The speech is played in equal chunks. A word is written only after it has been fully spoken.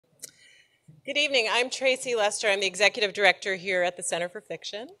Good evening. I'm Tracy Lester. I'm the executive director here at the Center for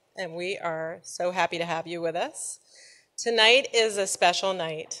Fiction, and we are so happy to have you with us. Tonight is a special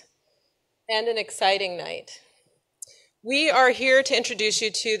night and an exciting night. We are here to introduce you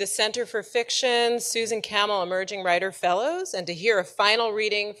to the Center for Fiction Susan Kamil Emerging Writer Fellows and to hear a final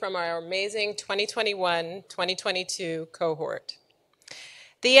reading from our amazing 2021-2022 cohort.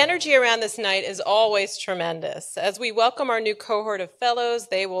 The energy around this night is always tremendous. As we welcome our new cohort of fellows,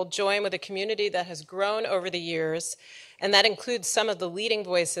 they will join with a community that has grown over the years, and that includes some of the leading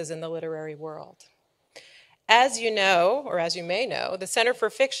voices in the literary world. As you know, or as you may know, the Center for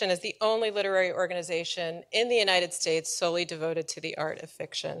Fiction is the only literary organization in the United States solely devoted to the art of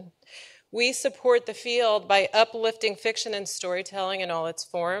fiction. We support the field by uplifting fiction and storytelling in all its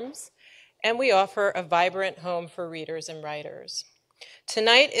forms, and we offer a vibrant home for readers and writers.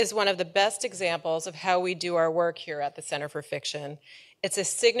 Tonight is one of the best examples of how we do our work here at the Center for Fiction. It's a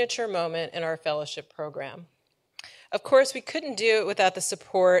signature moment in our fellowship program. Of course, we couldn't do it without the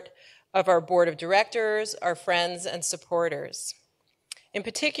support of our board of directors, our friends, and supporters. In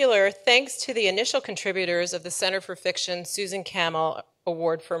particular, thanks to the initial contributors of the Center for Fiction Susan Kamil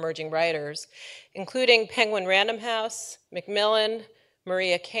Award for Emerging Writers, including Penguin Random House, Macmillan,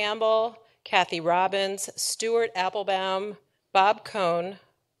 Maria Campbell, Kathy Robbins, Stuart Applebaum, Bob Cohn,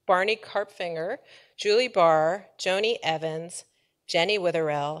 Barney Karpfinger, Julie Barr, Joni Evans, Jenny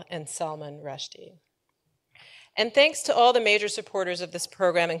Witherell, and Salman Rushdie. And thanks to all the major supporters of this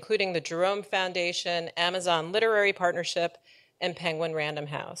program, including the Jerome Foundation, Amazon Literary Partnership, and Penguin Random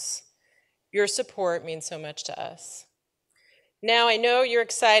House. Your support means so much to us. Now, I know you're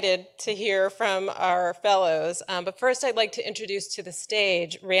excited to hear from our fellows, but first I'd like to introduce to the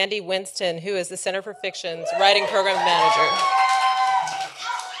stage Randy Winston, who is the Center for Fiction's Writing Program Manager.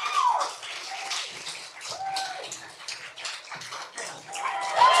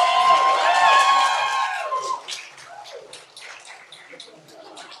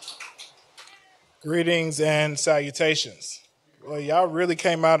 Greetings and salutations. Well, y'all really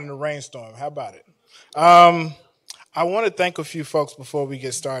came out in the rainstorm. How about it? I want to thank a few folks before we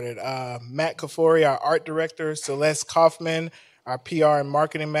get started. Matt Kafori, our art director, Celeste Kaufman, our PR and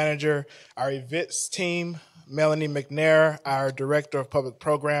marketing manager, our events team, Melanie McNair, our director of public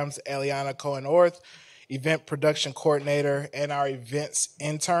programs, Eliana Cohen-Orth, event production coordinator, and our events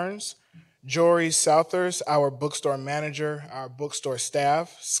interns. Jory Southers, our bookstore manager, our bookstore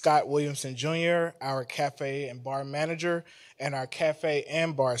staff, Scott Williamson Jr., our cafe and bar manager, and our cafe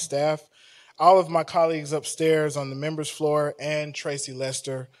and bar staff, all of my colleagues upstairs on the members floor, and Tracy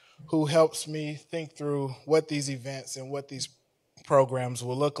Lester, who helps me think through what these events and what these programs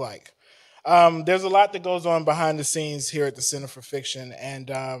will look like. There's a lot that goes on behind the scenes here at the Center for Fiction,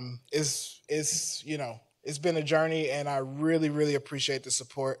 and it's been a journey, and I really, really appreciate the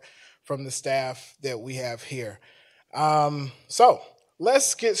support from the staff that we have here. So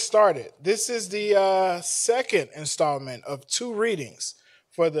let's get started. This is the second installment of two readings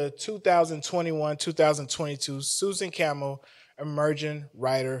for the 2021-2022 Susan Kamil Emerging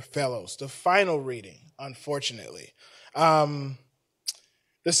Writer Fellows, the final reading, unfortunately. The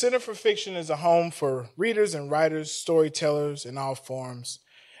Center for Fiction is a home for readers and writers, storytellers in all forms.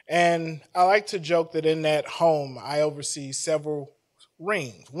 And I like to joke that in that home, I oversee several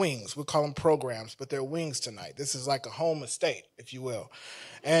wings. We call them programs, but they're wings tonight. This is like a home estate, if you will.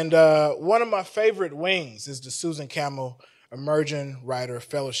 And one of my favorite wings is the Susan Kamil Emerging Writer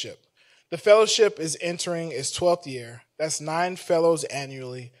Fellowship. The fellowship is entering its 12th year. That's 9 fellows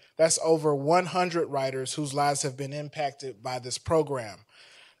annually. That's over 100 writers whose lives have been impacted by this program.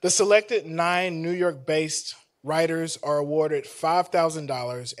 The selected 9 New York-based writers are awarded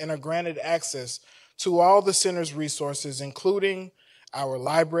 $5,000 and are granted access to all the center's resources, including our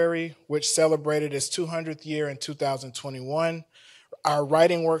library, which celebrated its 200th year in 2021, our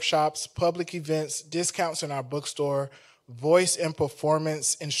writing workshops, public events, discounts in our bookstore, voice and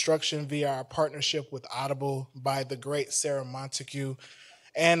performance instruction via our partnership with Audible by the great Sarah Montague,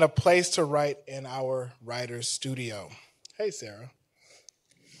 and a place to write in our writer's studio. Hey, Sarah.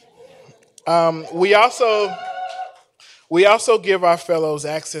 We also give our fellows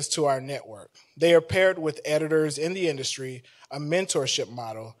access to our network. They are paired with editors in the industry, a mentorship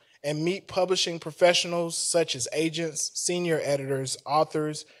model, and meet publishing professionals such as agents, senior editors,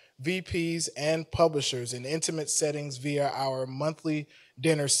 authors, VPs, and publishers in intimate settings via our monthly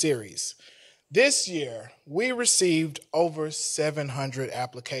dinner series. This year, we received over 700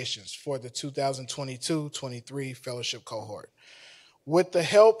 applications for the 2022-23 fellowship cohort. With the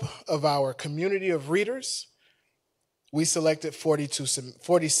help of our community of readers, we selected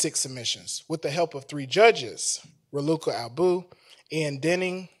 46 submissions. With the help of 3 judges, Raluca Albu, Ian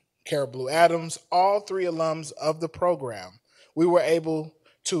Denning, Carol Adams, all three alums of the program. We were able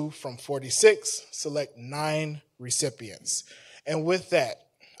to, from 46, select 9 recipients. And with that,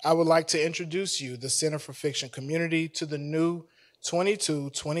 I would like to introduce you, the Center for Fiction community, to the new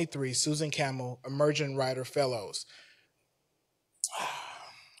 22-23 Susan Kamil Emerging Writer Fellows.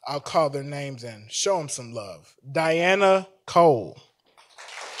 I'll call their names and show them some love. Diana Cole.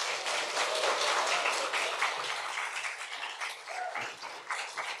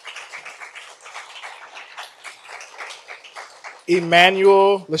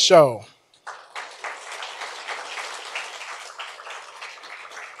 Emmanuel Lachaud.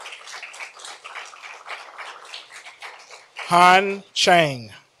 Han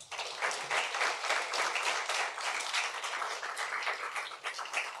Chang.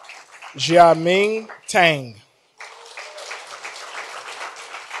 Jiaming Tang.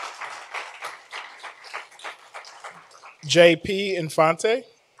 JP Infante.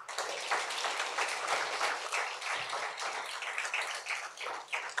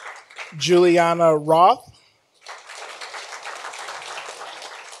 Juliana Roth.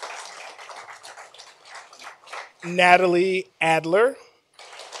 Natalie Adler.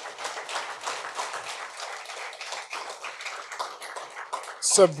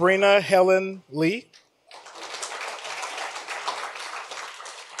 Sabrina Helen Lee.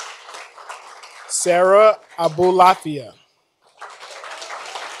 Sarah Abulafia.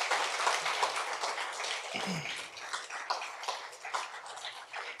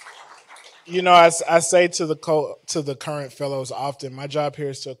 You know, I say to the current fellows often, my job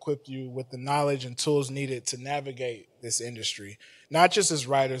here is to equip you with the knowledge and tools needed to navigate this industry, not just as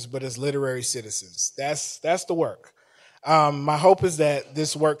writers, but as literary citizens. That's the work. My hope is that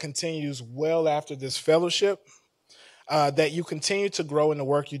this work continues well after this fellowship, that you continue to grow in the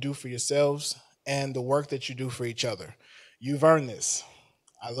work you do for yourselves and the work that you do for each other. You've earned this.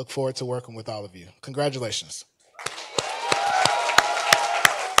 I look forward to working with all of you. Congratulations.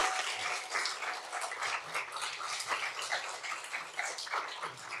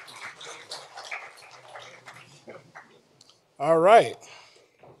 All right.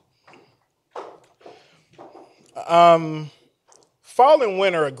 Fall and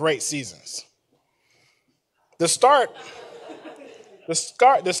winter are great seasons. The start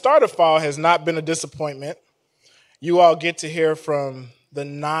of fall has not been a disappointment. You all get to hear from the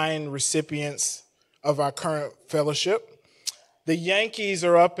 9 recipients of our current fellowship. The Yankees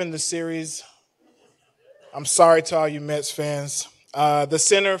are up in the series. I'm sorry to all you Mets fans. The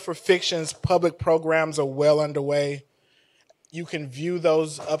Center for Fiction's public programs are well underway. You can view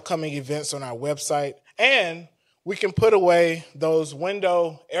those upcoming events on our website, and we can put away those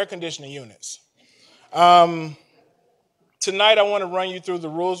window air conditioning units. Tonight, I want to run you through the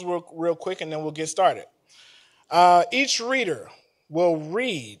rules real quick, and then we'll get started. Each reader will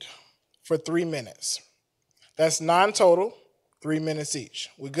read for 3 minutes. That's non-total, 3 minutes each.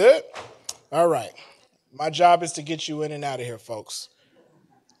 We good? All right. My job is to get you in and out of here, folks.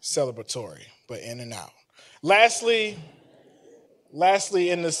 Celebratory, but in and out. Lastly,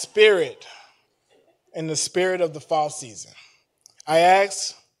 in the spirit of the fall season, I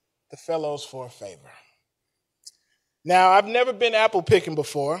ask the fellows for a favor. Now, I've never been apple picking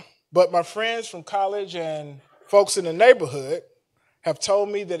before, but my friends from college and folks in the neighborhood have told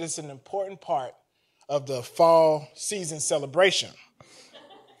me that it's an important part of the fall season celebration.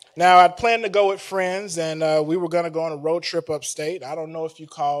 Now, I'd planned to go with friends, and we were going to go on a road trip upstate. I don't know if you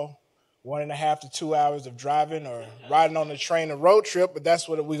call 1.5 to 2 hours of driving or riding on the train a road trip, but that's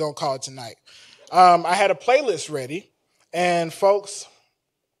what we're going to call it tonight. I had a playlist ready, and folks,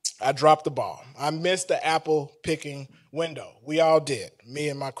 I dropped the ball. I missed the apple picking window. We all did, me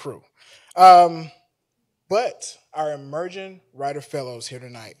and my crew. But our emerging writer fellows here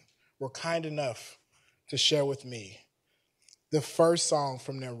tonight were kind enough to share with me the first song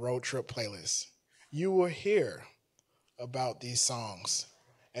from their road trip playlist. You will hear about these songs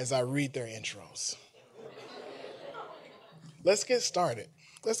as I read their intros. Let's get started.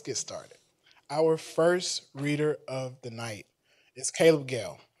 Our first reader of the night is Caleb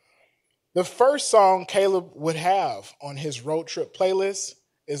Gale. The first song Caleb would have on his road trip playlist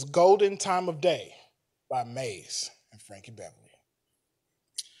is Golden Time of Day by Maze and Frankie Beverly.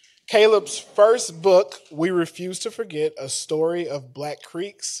 Caleb's first book, We Refuse to Forget, A Story of Black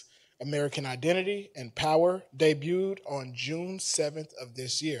Creeks, American Identity and Power, debuted on June 7th of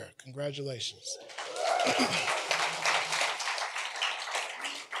this year. Congratulations.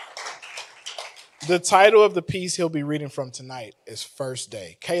 The title of the piece he'll be reading from tonight is First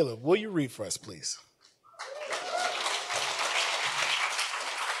Day. Caleb, will you read for us, please?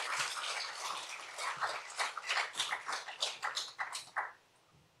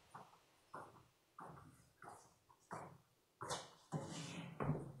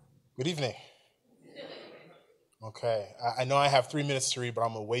 Good evening. Okay, I know I have 3 minutes to read, but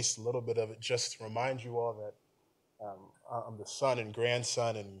I'm going to waste a little bit of it just to remind you all that I'm the son and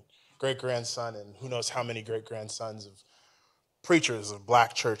grandson and great grandson, and who knows how many great grandsons of preachers of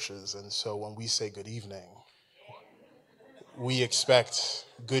black churches. And so when we say good evening, we expect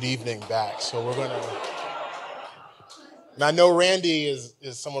good evening back. So we're going to. And I know Randy is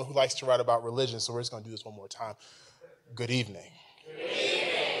someone who likes to write about religion, so we're just going to do this one more time. Good evening.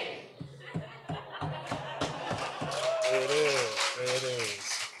 There it is. There it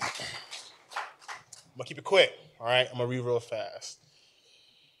is. I'm going to keep it quick, all right? I'm going to read real fast.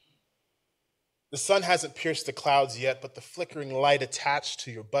 The sun hasn't pierced the clouds yet, but the flickering light attached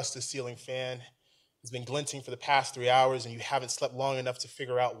to your busted ceiling fan has been glinting for the past 3 hours, and you haven't slept long enough to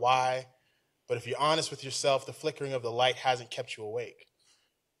figure out why. But if you're honest with yourself, the flickering of the light hasn't kept you awake.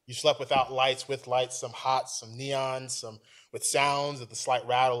 You slept without lights, with lights, some hot, some neon, some with sounds of the slight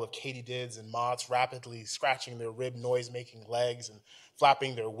rattle of katydids and moths rapidly scratching their rib noise-making legs and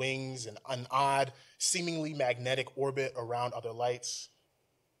flapping their wings in an odd, seemingly magnetic orbit around other lights.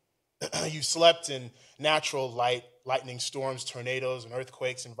 You slept in natural light, lightning storms, tornadoes, and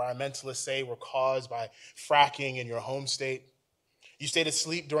earthquakes environmentalists say were caused by fracking in your home state. You stayed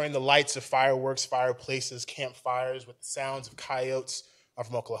asleep during the lights of fireworks, fireplaces, campfires with the sounds of coyotes. I'm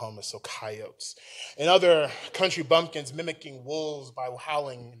from Oklahoma, so coyotes. And other country bumpkins mimicking wolves by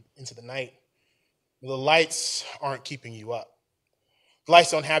howling into the night. The lights aren't keeping you up. The lights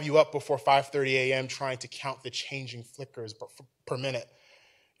don't have you up before 5:30 a.m. trying to count the changing flickers per minute.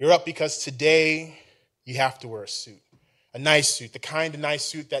 You're up because today you have to wear a suit, a nice suit, the kind of nice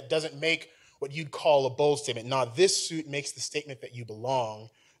suit that doesn't make what you'd call a bold statement. Now, this suit makes the statement that you belong,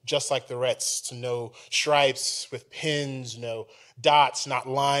 just like the rest, no stripes with pins, no dots, not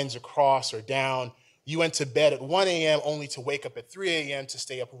lines across or down. You went to bed at 1 a.m. only to wake up at 3 a.m. to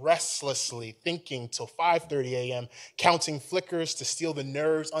stay up restlessly, thinking till 5:30 a.m., counting flickers to steal the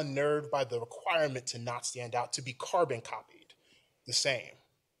nerves, unnerved by the requirement to not stand out, to be carbon copied the same.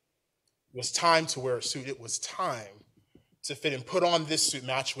 It was time to wear a suit. It was time to fit and put on this suit,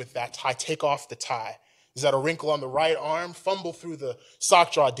 match with that tie, take off the tie. Is that a wrinkle on the right arm? Fumble through the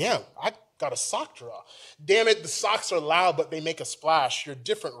sock drawer. Damn, I got a sock drawer. Damn it, the socks are loud, but they make a splash. You're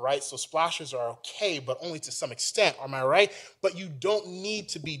different, right? So splashes are okay, but only to some extent. Am I right? But you don't need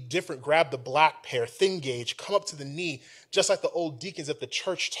to be different. Grab the black pair, thin gauge, come up to the knee, just like the old deacons at the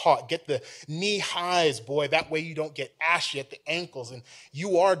church taught. Get the knee highs, boy. That way you don't get ashy at the ankles. And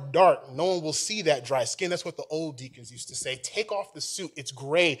you are dark. No one will see that dry skin. That's what the old deacons used to say. Take off the suit. It's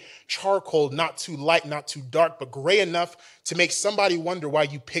gray, charcoal, not too light, not too dark, but gray enough to make somebody wonder why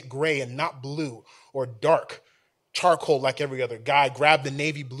you pick gray and not blue or dark. Charcoal like every other guy. Grab the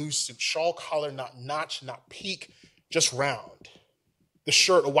navy blue suit. Shawl collar, not notch, not peak, just round. The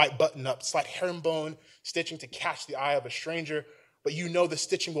shirt, a white button-up, slight herringbone stitching to catch the eye of a stranger, but you know the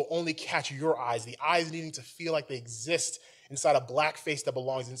stitching will only catch your eyes, the eyes needing to feel like they exist inside a black face that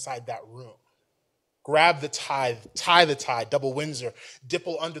belongs inside that room. Grab the tie the tie, double Windsor,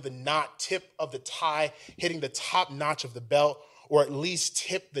 dipple under the knot, tip of the tie, hitting the top notch of the belt, or at least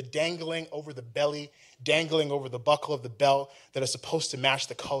tip the dangling over the belly, dangling over the buckle of the belt that is supposed to match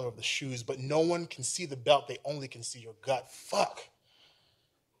the color of the shoes, but no one can see the belt, they only can see your gut. Fuck.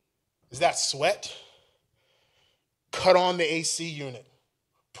 Is that sweat? Cut on the AC unit.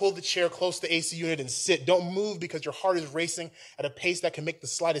 Pull the chair close to the AC unit and sit. Don't move because your heart is racing at a pace that can make the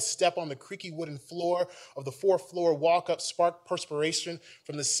slightest step on the creaky wooden floor of the fourth-floor walk-up spark perspiration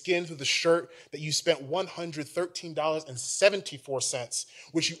from the skin through the shirt that you spent $113.74,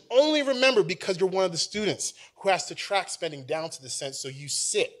 which you only remember because you're one of the students who has to track spending down to the cents, so you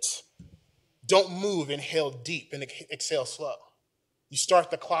sit. Don't move, inhale deep and exhale slow. You start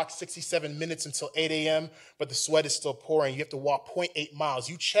the clock 67 minutes until 8 a.m., but the sweat is still pouring. You have to walk 0.8 miles.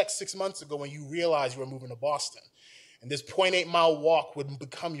 You checked 6 months ago when you realized you were moving to Boston. And this 0.8-mile walk would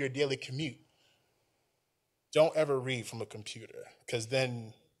become your daily commute. Don't ever read from a computer, because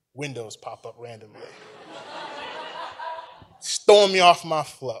then windows pop up randomly. Throwing me off my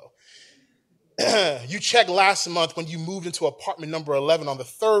flow. You checked last month when you moved into apartment number 11 on the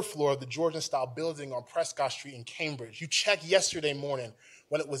third floor of the Georgian-style building on Prescott Street in Cambridge. You checked yesterday morning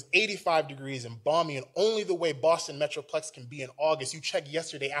when it was 85 degrees and balmy and only the way Boston Metroplex can be in August. You checked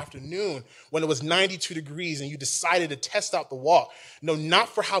yesterday afternoon when it was 92 degrees and you decided to test out the walk. No, not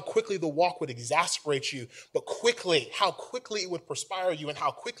for how quickly the walk would exasperate you, but how quickly it would perspire you and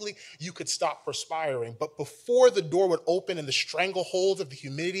how quickly you could stop perspiring. But before the door would open and the stranglehold of the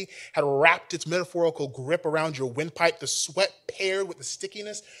humidity had wrapped its metaphorical grip around your windpipe, the sweat paired with the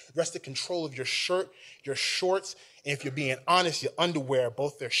stickiness wrested control of your shirt, your shorts, And if you're being honest, your underwear,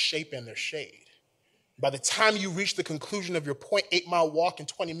 both their shape and their shade. By the time you reach the conclusion of your 0.8-mile walk in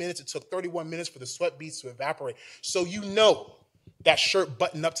 20 minutes, it took 31 minutes for the sweat beads to evaporate. So you know that shirt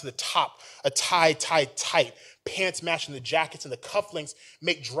buttoned up to the top, a tie tied tight, pants matching the jackets, and the cufflinks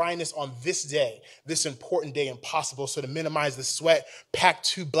make dryness on this day, this important day, impossible. So to minimize the sweat, pack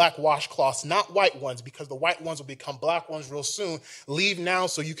 2 black washcloths, not white ones, because the white ones will become black ones real soon. Leave now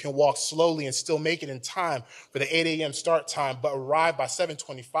so you can walk slowly and still make it in time for the 8 a.m. start time, but arrive by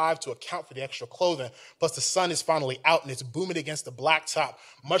 7:25 to account for the extra clothing. Plus the sun is finally out and it's booming against the blacktop,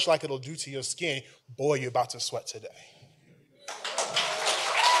 much like it'll do to your skin. Boy, you're about to sweat today.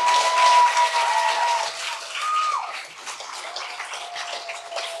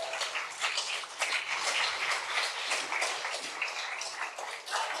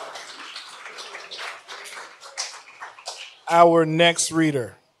 Our next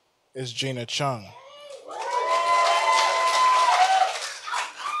reader is Gina Chung.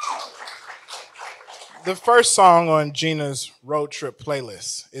 The first song on Gina's road trip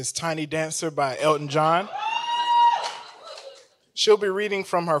playlist is Tiny Dancer by Elton John. She'll be reading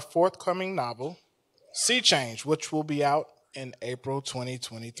from her forthcoming novel, Sea Change, which will be out in April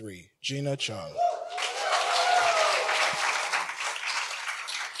 2023. Gina Chung.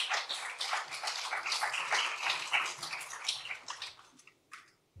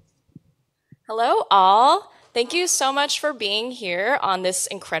 Hello, all. Thank you so much for being here on this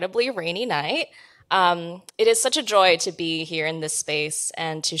incredibly rainy night. It is such a joy to be here in this space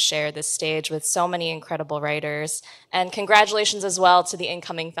and to share this stage with so many incredible writers. And congratulations as well to the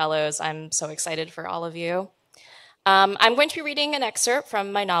incoming fellows. I'm so excited for all of you. I'm going to be reading an excerpt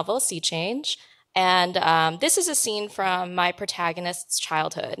from my novel, Sea Change. And this is a scene from my protagonist's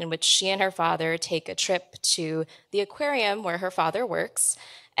childhood in which she and her father take a trip to the aquarium where her father works.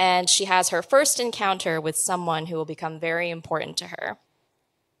 And she has her first encounter with someone who will become very important to her.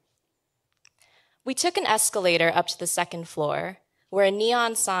 We took an escalator up to the second floor, where a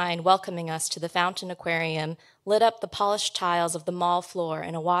neon sign welcoming us to the Fountain Aquarium lit up the polished tiles of the mall floor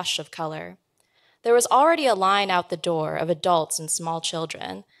in a wash of color. There was already a line out the door of adults and small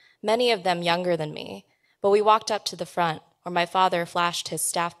children, many of them younger than me, but we walked up to the front, where my father flashed his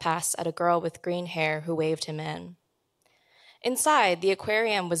staff pass at a girl with green hair who waved him in. Inside, the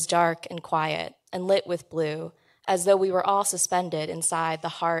aquarium was dark and quiet and lit with blue, as though we were all suspended inside the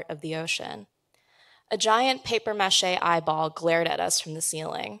heart of the ocean. A giant papier-mâché eyeball glared at us from the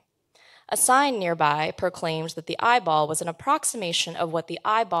ceiling. A sign nearby proclaimed that the eyeball was an approximation of what the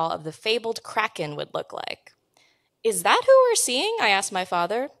eyeball of the fabled kraken would look like. "Is that who we're seeing?" I asked my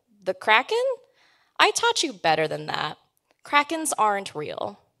father. "The kraken? I taught you better than that. Krakens aren't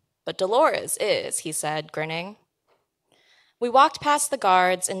real. But Dolores is," he said, grinning. We walked past the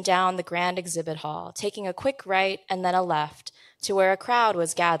guards and down the grand exhibit hall, taking a quick right and then a left to where a crowd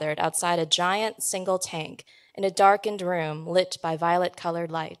was gathered outside a giant single tank in a darkened room lit by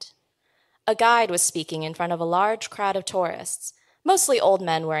violet-colored light. A guide was speaking in front of a large crowd of tourists, mostly old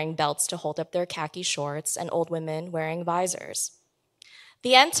men wearing belts to hold up their khaki shorts and old women wearing visors.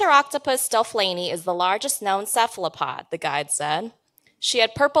 "The Enteroctopus delphini is the largest known cephalopod," the guide said. She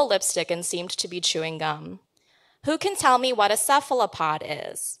had purple lipstick and seemed to be chewing gum. "Who can tell me what a cephalopod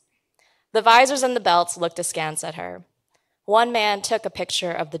is?" The visors and the belts looked askance at her. One man took a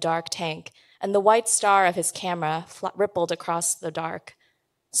picture of the dark tank, and the white star of his camera rippled across the dark.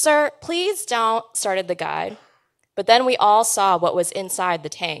 "Sir, please don't," started the guide. But then we all saw what was inside the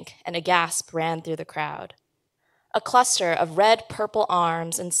tank, and a gasp ran through the crowd. A cluster of red-purple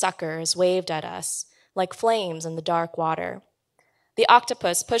arms and suckers waved at us, like flames in the dark water. The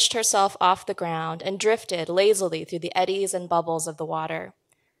octopus pushed herself off the ground and drifted lazily through the eddies and bubbles of the water.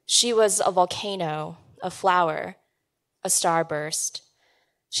 She was a volcano, a flower, a starburst.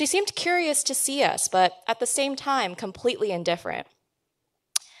 She seemed curious to see us, but at the same time completely indifferent.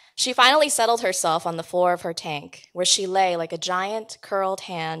 She finally settled herself on the floor of her tank, where she lay like a giant curled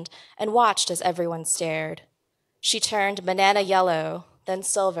hand and watched as everyone stared. She turned banana yellow, then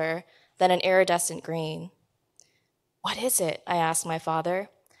silver, then an iridescent green. "What is it?" I asked my father.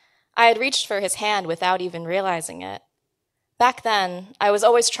 I had reached for his hand without even realizing it. Back then, I was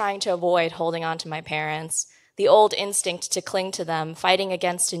always trying to avoid holding on to my parents, the old instinct to cling to them, fighting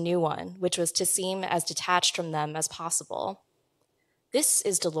against a new one, which was to seem as detached from them as possible. "This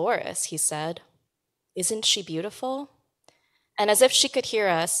is Dolores," he said. "Isn't she beautiful?" And as if she could hear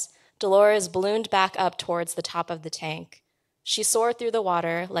us, Dolores ballooned back up towards the top of the tank. She soared through the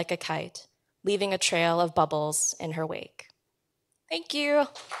water like a kite, leaving a trail of bubbles in her wake. Thank you.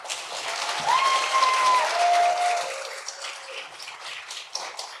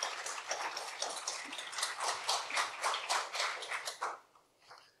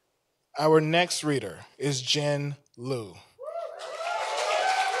 Our next reader is Jen Liu.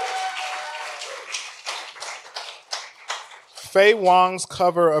 Faye Wong's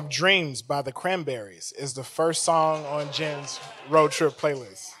cover of Dreams by the Cranberries is the first song on Jen's road trip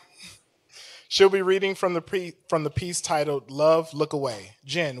playlist. She'll be reading from the piece titled Love, Look Away.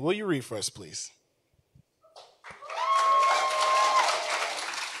 Jen, will you read for us, please?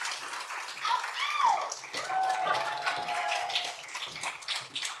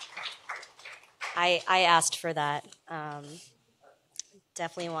 I asked for that.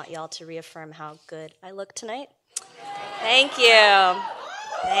 Definitely want y'all to reaffirm how good I look tonight. Thank you.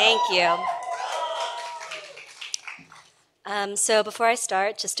 Thank you. So before I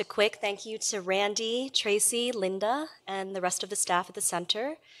start, just a quick thank you to Randy, Tracy, Linda, and the rest of the staff at the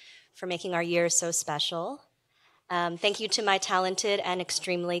center for making our year so special. Thank you to my talented and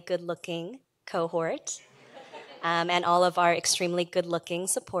extremely good-looking cohort, and all of our extremely good-looking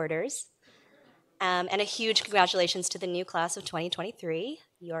supporters. And a huge congratulations to the new class of 2023.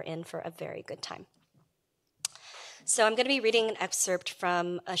 You're in for a very good time. So I'm going to be reading an excerpt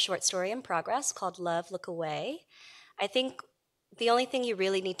from a short story in progress called Love, Look Away. I think the only thing you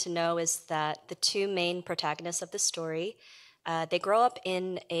really need to know is that the two main protagonists of the story, they grow up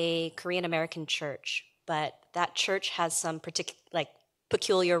in a Korean American church, but that church has some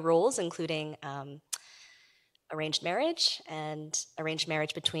peculiar rules, including arranged marriage and arranged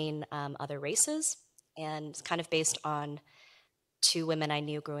marriage between other races, and it's kind of based on two women I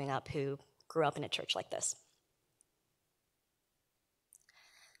knew growing up who grew up in a church like this.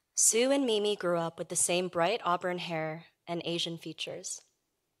 Sue and Mimi grew up with the same bright auburn hair and Asian features.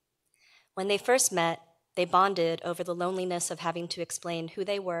 When they first met, they bonded over the loneliness of having to explain who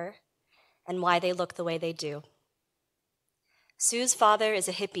they were and why they look the way they do. Sue's father is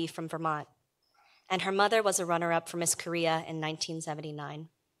a hippie from Vermont, and her mother was a runner-up for Miss Korea in 1979.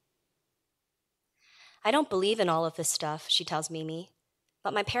 I don't believe in all of this stuff, she tells Mimi,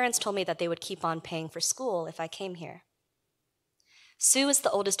 but my parents told me that they would keep on paying for school if I came here. Sue is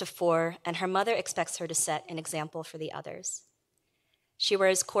the oldest of four, and her mother expects her to set an example for the others. She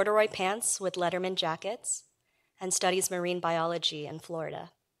wears corduroy pants with Letterman jackets and studies marine biology in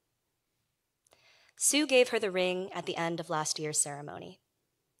Florida. Sue gave her the ring at the end of last year's ceremony.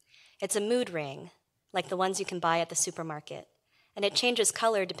 It's a mood ring, like the ones you can buy at the supermarket, and it changes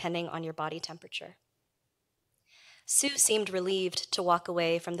color depending on your body temperature. Sue seemed relieved to walk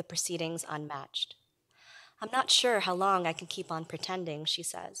away from the proceedings unmatched. I'm not sure how long I can keep on pretending, she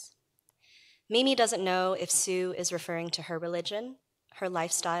says. Mimi doesn't know if Sue is referring to her religion, her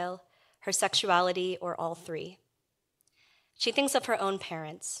lifestyle, her sexuality, or all three. She thinks of her own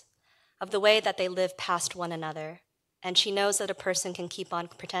parents, of the way that they live past one another, and she knows that a person can keep on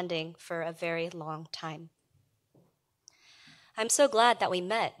pretending for a very long time. I'm so glad that we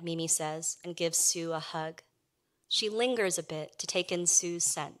met, Mimi says, and gives Sue a hug. She lingers a bit to take in Sue's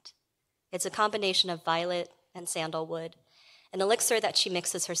scent. It's a combination of violet and sandalwood, an elixir that she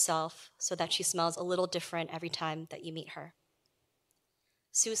mixes herself so that she smells a little different every time that you meet her.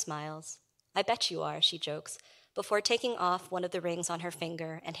 Sue smiles. I bet you are, she jokes, before taking off one of the rings on her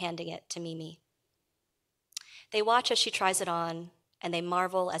finger and handing it to Mimi. They watch as she tries it on, and they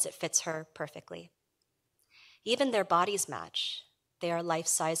marvel as it fits her perfectly. Even their bodies match. They are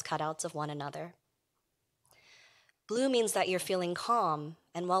life-size cutouts of one another. Blue means that you're feeling calm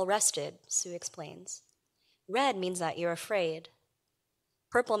and well-rested, Sue explains. Red means that you're afraid.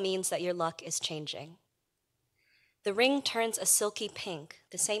 Purple means that your luck is changing. The ring turns a silky pink,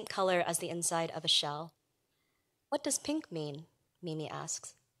 the same color as the inside of a shell. What does pink mean? Mimi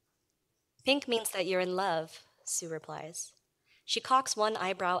asks. Pink means that you're in love, Sue replies. She cocks one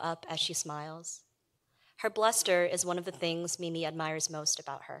eyebrow up as she smiles. Her bluster is one of the things Mimi admires most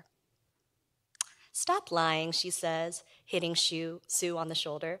about her. Stop lying, she says, hitting Sue on the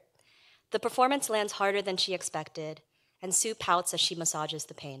shoulder. The performance lands harder than she expected, and Sue pouts as she massages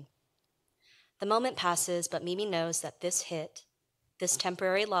the pain. The moment passes, but Mimi knows that this hit, this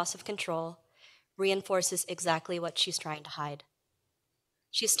temporary loss of control, reinforces exactly what she's trying to hide.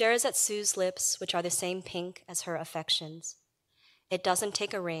 She stares at Sue's lips, which are the same pink as her affections. It doesn't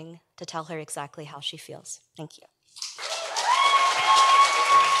take a ring to tell her exactly how she feels. Thank you.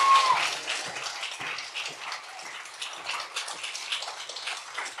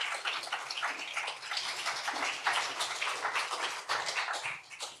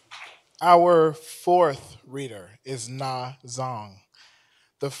 Our fourth reader is Na Zong.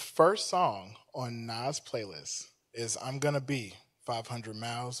 The first song on Na's playlist is I'm Gonna Be 500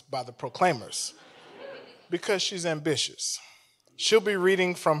 Miles by the Proclaimers because she's ambitious. She'll be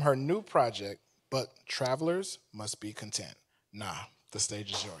reading from her new project, But Travelers Must Be Content. Na, the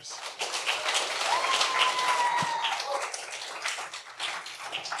stage is yours.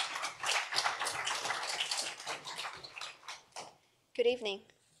 Good evening.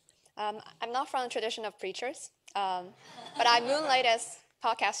 I'm not from the tradition of preachers, but I moonlight as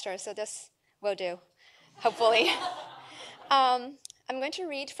podcaster, so this will do, hopefully. I'm going to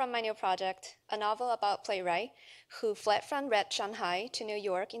read from my new project, a novel about a playwright who fled from Red Shanghai to New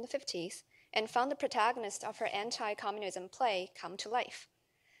York in the 50s and found the protagonist of her anti-communism play come to life.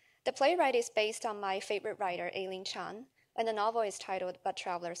 The playwright is based on my favorite writer, Aileen Chan, and the novel is titled But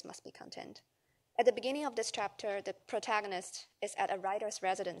Travelers Must Be Content. At the beginning of this chapter, the protagonist is at a writer's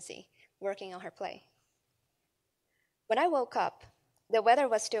residency working on her play. When I woke up, the weather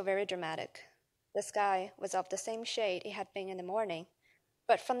was still very dramatic. The sky was of the same shade it had been in the morning,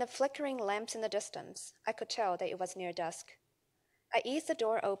 but from the flickering lamps in the distance, I could tell that it was near dusk. I eased the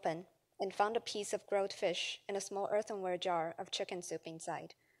door open and found a piece of grilled fish and a small earthenware jar of chicken soup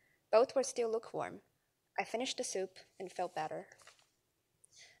inside. Both were still lukewarm. I finished the soup and felt better.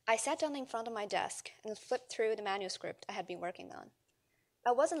 I sat down in front of my desk and flipped through the manuscript I had been working on.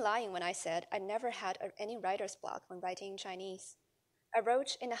 I wasn't lying when I said I'd never had any writer's block when writing in Chinese. I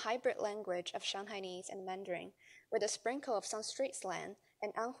wrote in a hybrid language of Shanghainese and Mandarin, with a sprinkle of some street slang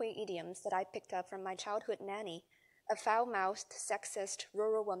and Anhui idioms that I picked up from my childhood nanny, a foul-mouthed, sexist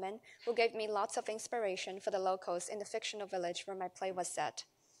rural woman who gave me lots of inspiration for the locals in the fictional village where my play was set.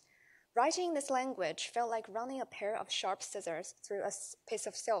 Writing in this language felt like running a pair of sharp scissors through a piece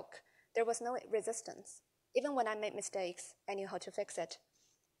of silk. There was no resistance. Even when I made mistakes, I knew how to fix it.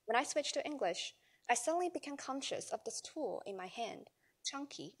 When I switched to English, I suddenly became conscious of this tool in my hand,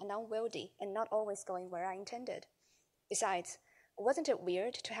 chunky and unwieldy and not always going where I intended. Besides, wasn't it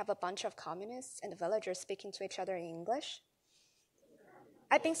weird to have a bunch of communists and villagers speaking to each other in English?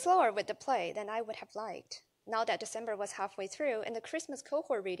 I'd been slower with the play than I would have liked. Now that December was halfway through and the Christmas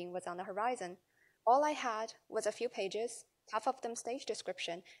cohort reading was on the horizon, all I had was a few pages, half of them stage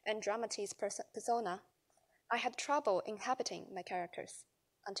description and dramatis persona. I had trouble inhabiting my characters,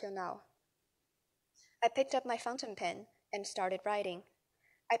 until now. I picked up my fountain pen and started writing.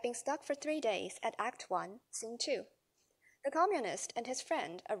 I'd been stuck for 3 days at Act 1, Scene 2. The communist and his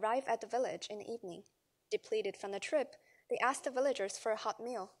friend arrive at the village in the evening. Depleted from the trip, they ask the villagers for a hot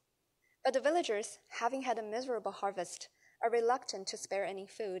meal. But the villagers, having had a miserable harvest, are reluctant to spare any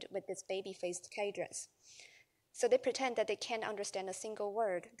food with this baby-faced cadres. So they pretend that they can't understand a single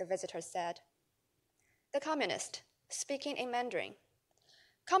word the visitors said. The communist, speaking in Mandarin.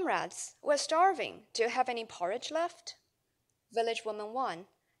 Comrades, we're starving. Do you have any porridge left? Village woman 1,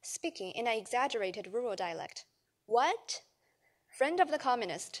 speaking in an exaggerated rural dialect. What? Friend of the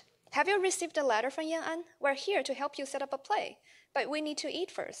communist, have you received a letter from Yan'an? We're here to help you set up a play, but we need to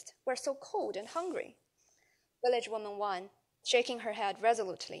eat first. We're so cold and hungry. Village woman 1, shaking her head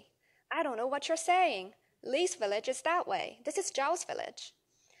resolutely. I don't know what you're saying. Lee's village is that way. This is Zhao's village.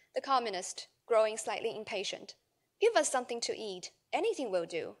 The communist, growing slightly impatient. Give us something to eat. Anything will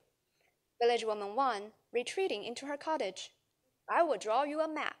do. Village woman 1, retreating into her cottage. I will draw you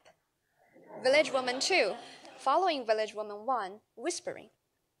a map. Village woman 2, following village woman 1, whispering.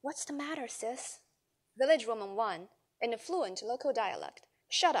 What's the matter, sis? Village woman 1, in a fluent local dialect.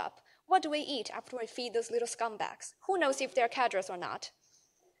 Shut up. What do we eat after we feed those little scumbags? Who knows if they're cadres or not?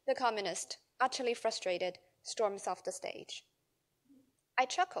 The communist, utterly frustrated, storms off the stage. I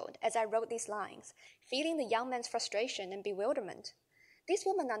chuckled as I wrote these lines, feeling the young man's frustration and bewilderment. These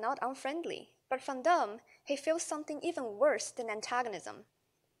women are not unfriendly, but from them, he feels something even worse than antagonism,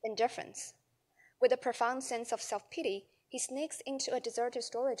 indifference. With a profound sense of self-pity, he sneaks into a deserted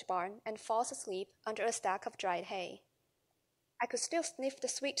storage barn and falls asleep under a stack of dried hay. I could still sniff the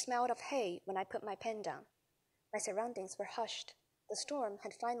sweet smell of hay when I put my pen down. My surroundings were hushed. The storm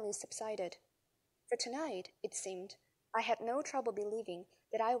had finally subsided. For tonight, it seemed, I had no trouble believing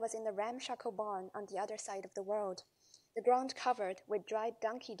that I was in the ramshackle barn on the other side of the world, the ground covered with dried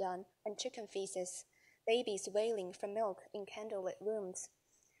donkey dung and chicken feces, babies wailing for milk in candlelit rooms.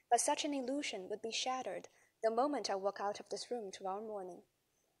 But such an illusion would be shattered the moment I walk out of this room tomorrow morning.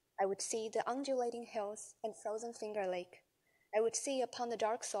 I would see the undulating hills and frozen Finger Lake. I would see upon the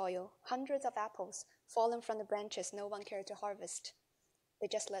dark soil hundreds of apples fallen from the branches no one cared to harvest. They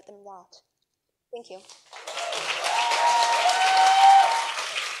just let them rot. Thank you.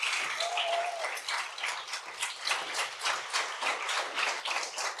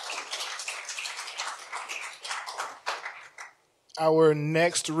 Our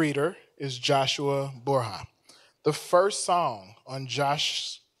next reader is Joshua Borja. The first song on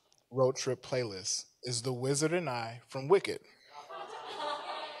Josh's road trip playlist is The Wizard and I from Wicked.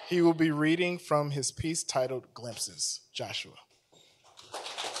 He will be reading from his piece titled Glimpses. Joshua.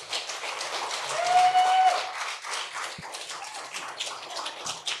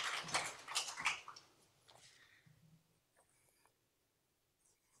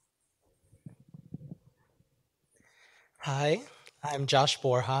 Hi, I'm Josh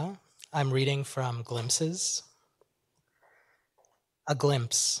Borja. I'm reading from Glimpses. A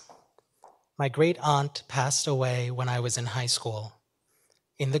glimpse. My great aunt passed away when I was in high school.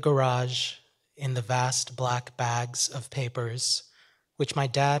 In the garage, in the vast black bags of papers, which my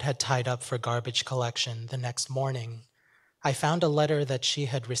dad had tied up for garbage collection the next morning, I found a letter that she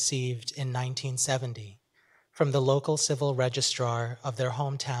had received in 1970 from the local civil registrar of their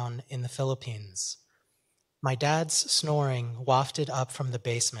hometown in the Philippines. My dad's snoring wafted up from the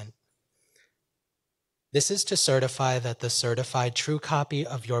basement. This is to certify that the certified true copy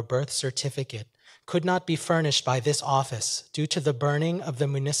of your birth certificate could not be furnished by this office due to the burning of the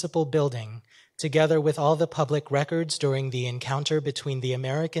municipal building, together with all the public records during the encounter between the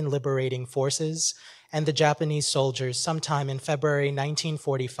American Liberating Forces and the Japanese soldiers sometime in February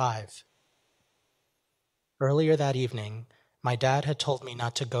 1945. Earlier that evening, my dad had told me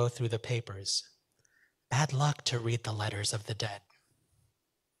not to go through the papers. Bad luck to read the letters of the dead.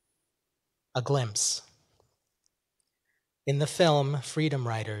 A glimpse. In the film Freedom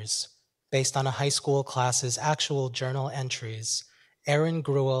Writers, based on a high school class's actual journal entries, Erin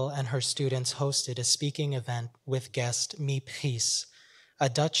Gruel and her students hosted a speaking event with guest Miep Gies, a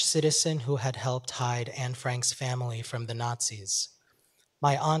Dutch citizen who had helped hide Anne Frank's family from the Nazis.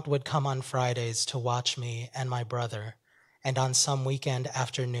 My aunt would come on Fridays to watch me and my brother, and on some weekend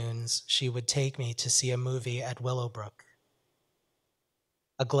afternoons she would take me to see a movie at Willowbrook.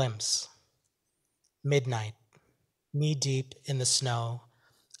 A glimpse. Midnight. Knee-deep in the snow,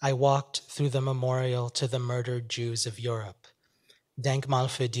 I walked through the memorial to the murdered Jews of Europe, Denkmal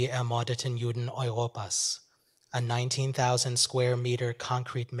für die ermordeten Juden Europas, a 19,000 square meter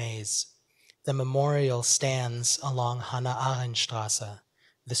concrete maze. The memorial stands along Hannah-Arendt-Straße,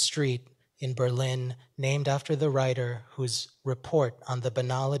 the street in Berlin named after the writer whose report on the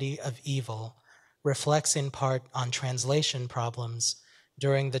banality of evil reflects in part on translation problems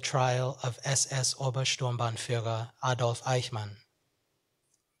during the trial of SS Obersturmbannführer Adolf Eichmann.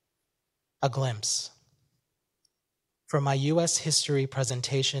 A glimpse. For my U.S. history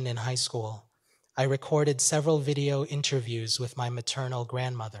presentation in high school, I recorded several video interviews with my maternal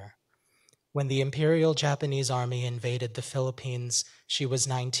grandmother. When the Imperial Japanese Army invaded the Philippines, she was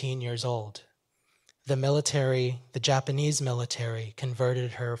 19 years old. The Japanese military,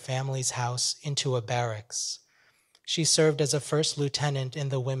 converted her family's house into a barracks. She served as a first lieutenant in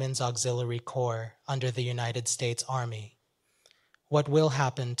the Women's Auxiliary Corps under the United States Army. What will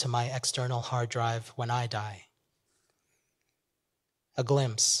happen to my external hard drive when I die? A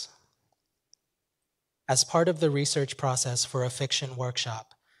glimpse. As part of the research process for a fiction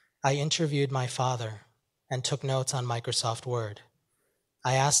workshop, I interviewed my father and took notes on Microsoft Word.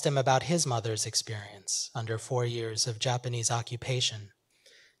 I asked him about his mother's experience under 4 years of Japanese occupation.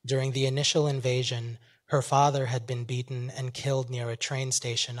 During the initial invasion, her father had been beaten and killed near a train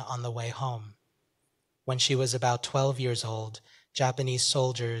station on the way home. When she was about 12 years old, Japanese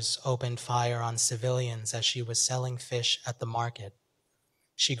soldiers opened fire on civilians as she was selling fish at the market.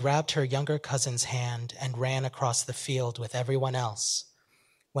 She grabbed her younger cousin's hand and ran across the field with everyone else.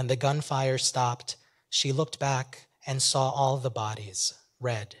 When the gunfire stopped, she looked back and saw all the bodies,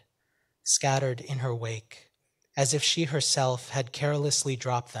 red, scattered in her wake, as if she herself had carelessly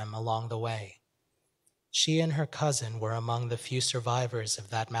dropped them along the way. She and her cousin were among the few survivors of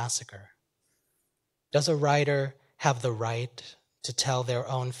that massacre. Does a writer have the right to tell their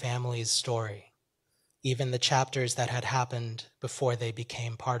own family's story, even the chapters that had happened before they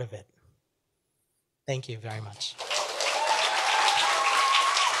became part of it? Thank you very much.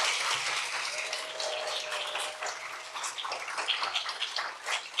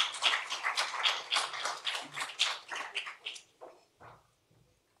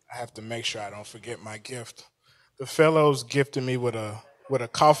 I have to make sure I don't forget my gift. The fellows gifted me with a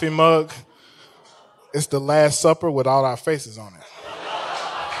coffee mug. It's the Last Supper with all our faces on it.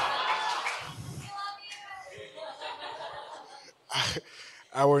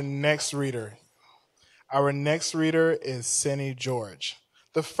 Our next reader is Cindy George.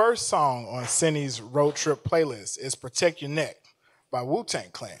 The first song on Cindy's road trip playlist is Protect Your Neck by Wu-Tang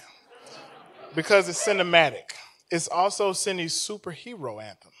Clan because it's cinematic. It's also Cindy's superhero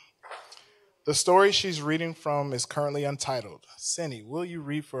anthem. The story she's reading from is currently untitled. Cindy, will you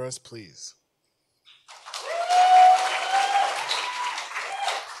read for us, please?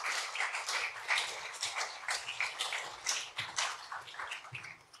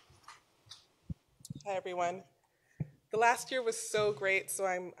 Hi, everyone. The last year was so great, so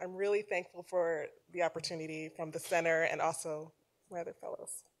I'm really thankful for the opportunity from the center and also my other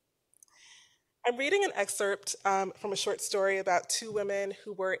fellows. I'm reading an excerpt from a short story about two women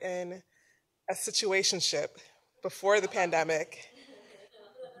who were in a situationship before the pandemic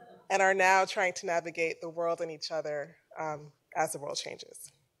and are now trying to navigate the world and each other as the world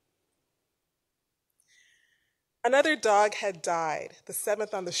changes. Another dog had died, the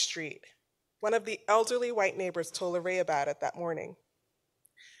seventh on the street. One of the elderly white neighbors told Lorraine about it that morning.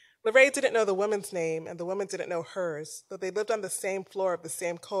 Lorraine didn't know the woman's name, and the woman didn't know hers, though they lived on the same floor of the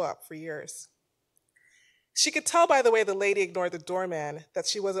same co-op for years. She could tell by the way the lady ignored the doorman that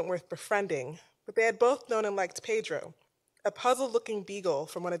she wasn't worth befriending, but they had both known and liked Pedro, a puzzled-looking beagle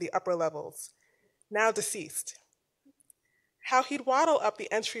from one of the upper levels, now deceased. How he'd waddle up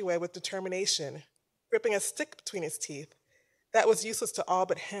the entryway with determination, gripping a stick between his teeth, that was useless to all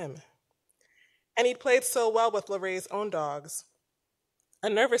but him. And he'd played so well with Lorraine's own dogs, a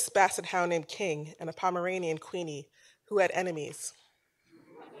nervous basset hound named King and a Pomeranian Queenie who had enemies.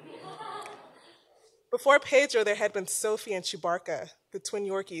 Before Pedro, there had been Sophie and Chewbacca, the twin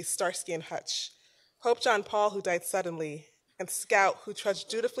Yorkies Starsky and Hutch, Pope John Paul, who died suddenly, and Scout, who trudged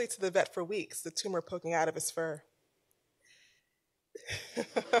dutifully to the vet for weeks, the tumor poking out of his fur.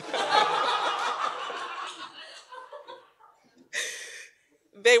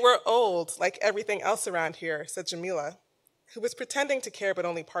 They were old, like everything else around here, said Jamila, who was pretending to care but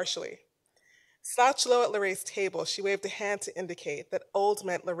only partially. Slouched low at Lorraine's table, she waved a hand to indicate that old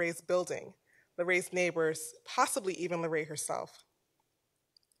meant Lorraine's building, Lorraine's neighbors, possibly even Lorraine herself.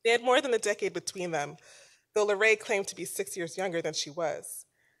 They had more than a decade between them, though Lorraine claimed to be 6 years younger than she was.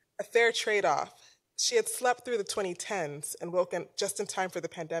 A fair trade-off. She had slept through the 2010s and woken just in time for the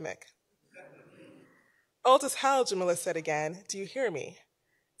pandemic. Old as hell, Jamila said again. Do you hear me?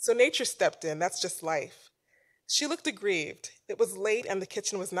 So nature stepped in, that's just life. She looked aggrieved. It was late and the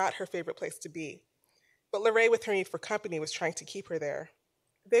kitchen was not her favorite place to be. But Lorraine, with her need for company, was trying to keep her there.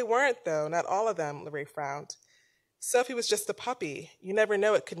 They weren't, though, not all of them, Lorraine frowned. Sophie was just a puppy. You never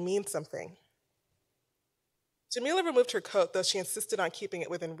know, it could mean something. Jamila removed her coat, though she insisted on keeping it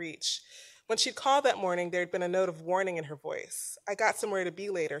within reach. When she'd called that morning, there had been a note of warning in her voice. I got somewhere to be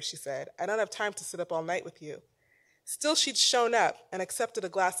later, she said. I don't have time to sit up all night with you. Still, she'd shown up and accepted a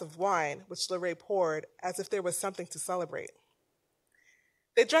glass of wine, which Lorraine poured, as if there was something to celebrate.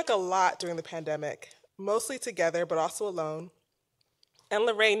 They drank a lot during the pandemic, mostly together, but also alone. And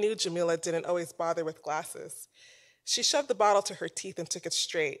Lorraine knew Jamila didn't always bother with glasses. She shoved the bottle to her teeth and took it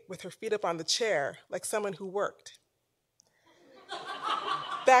straight, with her feet up on the chair, like someone who worked.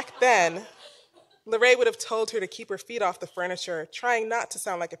 Back then, Lorraine would have told her to keep her feet off the furniture, trying not to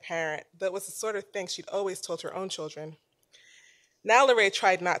sound like a parent, though it was the sort of thing she'd always told her own children. Now Lorraine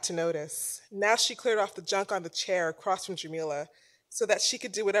tried not to notice. Now she cleared off the junk on the chair across from Jamila so that she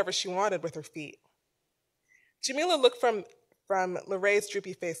could do whatever she wanted with her feet. Jamila looked from Lorraine's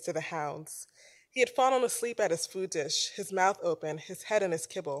droopy face to the hound's. He had fallen asleep at his food dish, his mouth open, his head in his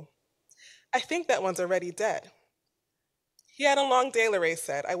kibble. I think that one's already dead. He had a long day, Lorraine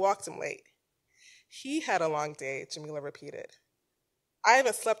said. I walked him late. He had a long day, Jamila repeated. I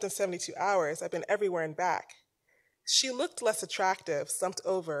haven't slept in 72 hours. I've been everywhere and back. She looked less attractive, slumped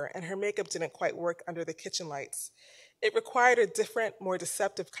over, and her makeup didn't quite work under the kitchen lights. It required a different, more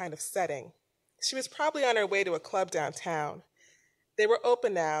deceptive kind of setting. She was probably on her way to a club downtown. They were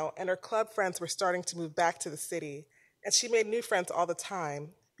open now, and her club friends were starting to move back to the city, and she made new friends all the time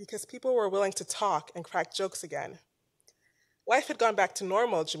because people were willing to talk and crack jokes again. Life had gone back to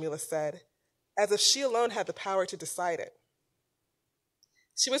normal, Jamila said, as if she alone had the power to decide it.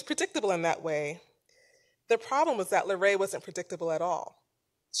 She was predictable in that way. The problem was that Lorraine wasn't predictable at all.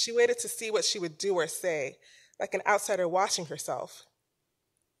 She waited to see what she would do or say, like an outsider watching herself.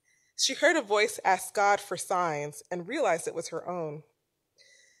 She heard a voice ask God for signs and realized it was her own.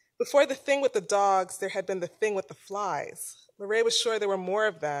 Before the thing with the dogs, there had been the thing with the flies. Lorraine was sure there were more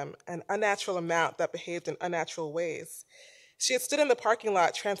of them, an unnatural amount that behaved in unnatural ways. She had stood in the parking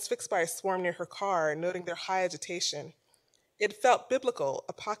lot, transfixed by a swarm near her car, noting their high agitation. It felt biblical,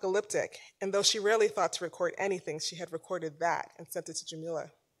 apocalyptic, and though she rarely thought to record anything, she had recorded that and sent it to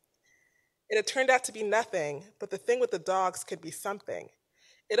Jamila. It had turned out to be nothing, but the thing with the dogs could be something.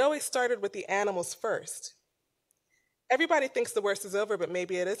 It always started with the animals first. Everybody thinks the worst is over, but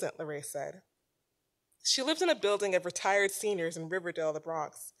maybe it isn't, Lorraine said. She lived in a building of retired seniors in Riverdale, the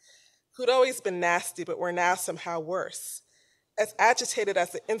Bronx, who'd always been nasty but were now somehow worse, as agitated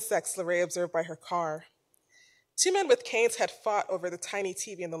as the insects Lorraine observed by her car. Two men with canes had fought over the tiny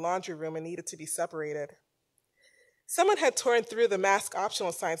TV in the laundry room and needed to be separated. Someone had torn through the mask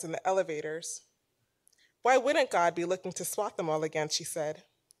optional signs in the elevators. Why wouldn't God be looking to swat them all again, she said.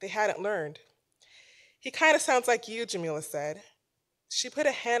 They hadn't learned. He kind of sounds like you, Jamila said. She put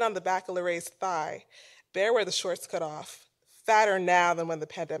a hand on the back of Lorraine's thigh, bare where the shorts cut off, fatter now than when the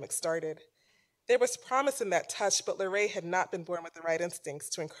pandemic started. There was promise in that touch, but Lorraine had not been born with the right instincts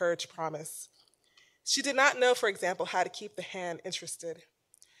to encourage promise. She did not know, for example, how to keep the hand interested.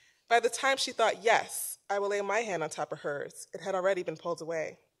 By the time she thought, yes, I will lay my hand on top of hers, it had already been pulled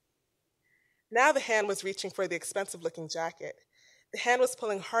away. Now the hand was reaching for the expensive-looking jacket. The hand was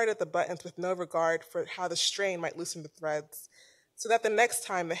pulling hard at the buttons with no regard for how the strain might loosen the threads, so that the next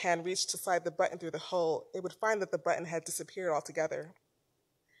time the hand reached to slide the button through the hole, it would find that the button had disappeared altogether.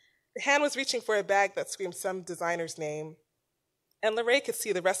 The hand was reaching for a bag that screamed some designer's name, and Lorraine could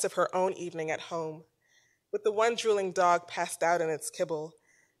see the rest of her own evening at home, with the one drooling dog passed out in its kibble,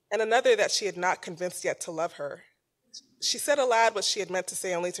 and another that she had not convinced yet to love her. She said aloud what she had meant to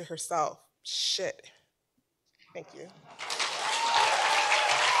say only to herself. Shit. Thank you.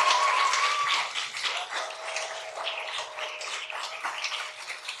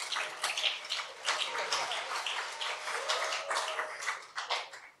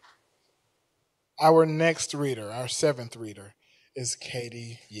 Our next reader, our seventh reader, is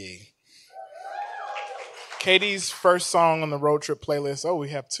Katie Yee. Katie's first song on the road trip playlist, we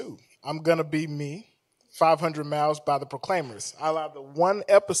have two. I'm Gonna Be Me, 500 Miles by the Proclaimers. I allowed the one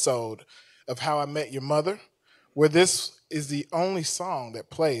episode of How I Met Your Mother, where this is the only song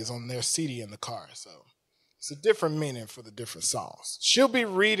that plays on their CD in the car. So it's a different meaning for the different songs. She'll be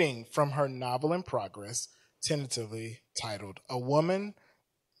reading from her novel in progress, tentatively titled A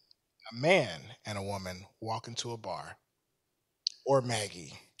Man and a Woman Walk into a Bar, or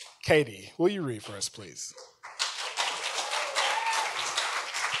Maggie. Katie, will you read for us, please?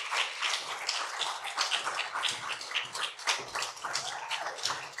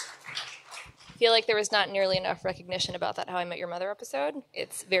 I feel like there was not nearly enough recognition about that How I Met Your Mother episode.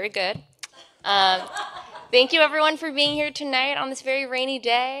 It's very good. Thank you, everyone, for being here tonight on this very rainy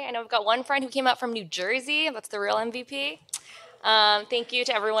day. I know we've got one friend who came out from New Jersey. That's the real MVP. Thank you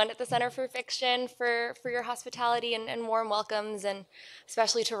to everyone at the Center for Fiction for your hospitality and warm welcomes, and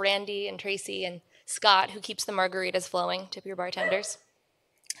especially to Randy and Tracy and Scott, who keeps the margaritas flowing. Tip your bartenders.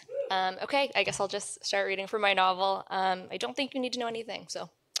 Okay, I guess I'll just start reading from my novel. I don't think you need to know anything, so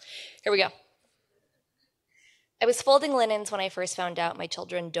here we go. I was folding linens when I first found out my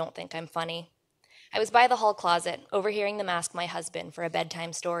children don't think I'm funny. I was by the hall closet, overhearing them ask my husband for a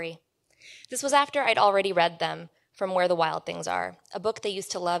bedtime story. This was after I'd already read them From Where the Wild Things Are, a book they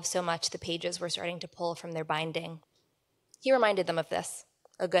used to love so much the pages were starting to pull from their binding. He reminded them of this,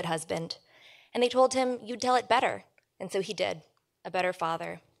 a good husband, and they told him you'd tell it better, and so he did, a better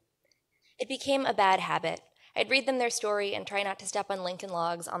father. It became a bad habit. I'd read them their story and try not to step on Lincoln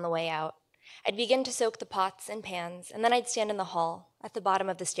logs on the way out. I'd begin to soak the pots and pans, and then I'd stand in the hall, at the bottom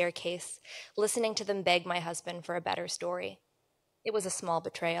of the staircase, listening to them beg my husband for a better story. It was a small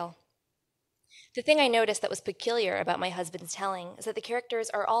betrayal. The thing I noticed that was peculiar about my husband's telling is that the characters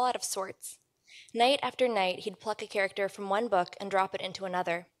are all out of sorts. Night after night, he'd pluck a character from one book and drop it into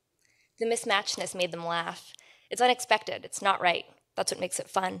another. The mismatchedness made them laugh. It's unexpected. It's not right. That's what makes it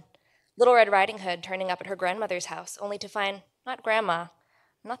fun. Little Red Riding Hood turning up at her grandmother's house, only to find not Grandma,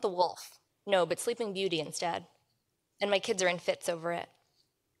 not the wolf. No, but Sleeping Beauty instead. And my kids are in fits over it.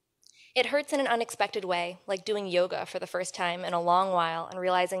 It hurts in an unexpected way, like doing yoga for the first time in a long while and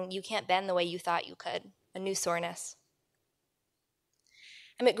realizing you can't bend the way you thought you could, a new soreness.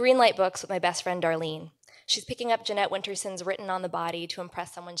 I'm at Greenlight Books with my best friend Darlene. She's picking up Jeanette Winterson's Written on the Body to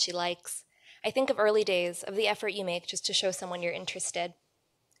impress someone she likes. I think of early days, of the effort you make just to show someone you're interested.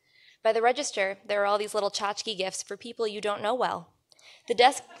 By the register, there are all these little tchotchke gifts for people you don't know well. The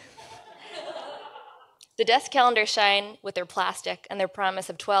desk calendars shine with their plastic and their promise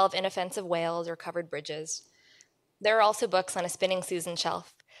of 12 inoffensive whales or covered bridges. There are also books on a spinning Susan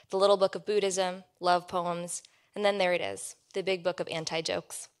shelf, the little book of Buddhism, love poems, and then there it is, the big book of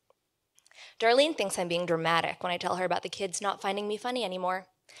anti-jokes. Darlene thinks I'm being dramatic when I tell her about the kids not finding me funny anymore.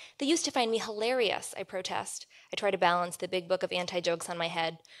 They used to find me hilarious, I protest. I try to balance the big book of anti-jokes on my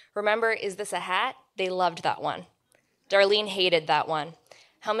head. Remember, Is This a Hat? They loved that one. Darlene hated that one.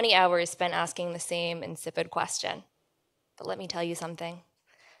 How many hours spent asking the same insipid question? But let me tell you something.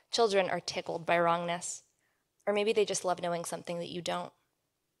 Children are tickled by wrongness. Or maybe they just love knowing something that you don't.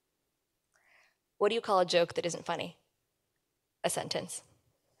 What do you call a joke that isn't funny? A sentence.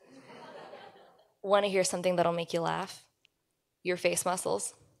 Want to hear something that'll make you laugh? Your face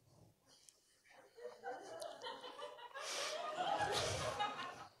muscles.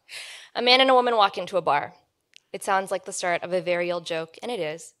 A man and a woman walk into a bar. It sounds like the start of a very old joke, and it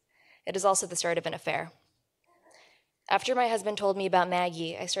is. It is also the start of an affair. After my husband told me about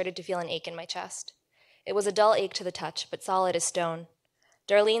Maggie, I started to feel an ache in my chest. It was a dull ache to the touch, but solid as stone.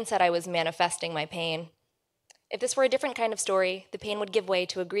 Darlene said I was manifesting my pain. If this were a different kind of story, the pain would give way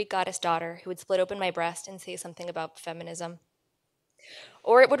to a Greek goddess daughter who would split open my breast and say something about feminism.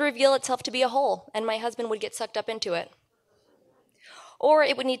 Or it would reveal itself to be a hole, and my husband would get sucked up into it. Or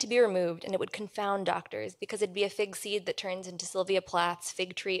it would need to be removed, and it would confound doctors, because it'd be a fig seed that turns into Sylvia Plath's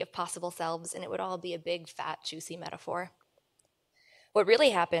fig tree of possible selves, and it would all be a big, fat, juicy metaphor. What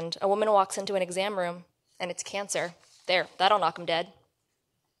really happened, a woman walks into an exam room, and it's cancer. There, that'll knock him dead.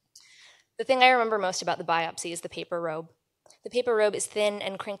 The thing I remember most about the biopsy is the paper robe. The paper robe is thin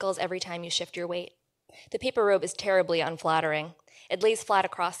and crinkles every time you shift your weight. The paper robe is terribly unflattering. It lays flat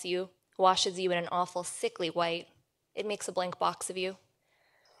across you, washes you in an awful, sickly white. It makes a blank box of you.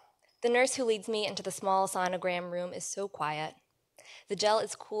 The nurse who leads me into the small sonogram room is so quiet. The gel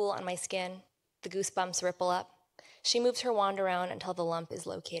is cool on my skin. The goosebumps ripple up. She moves her wand around until the lump is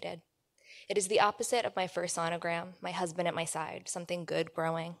located. It is the opposite of my first sonogram, my husband at my side, something good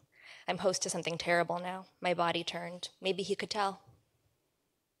growing. I'm host to something terrible now. My body turned. Maybe he could tell.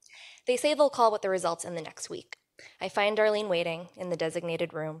 They say they'll call with the results in the next week. I find Darlene waiting in the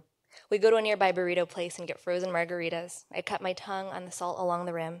designated room. We go to a nearby burrito place and get frozen margaritas. I cut my tongue on the salt along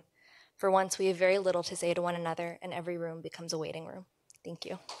the rim. For once, we have very little to say to one another, and every room becomes a waiting room. Thank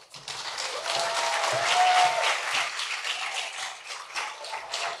you.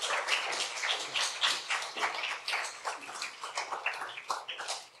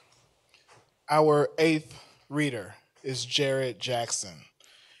 Our 8th reader is Jared Jackson.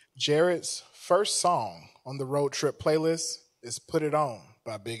 Jared's first song on the road trip playlist is Put It On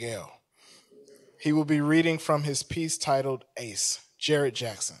by Big L. He will be reading from his piece titled Ace. Jared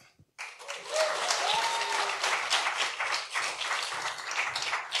Jackson.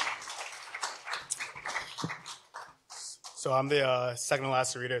 So I'm the second to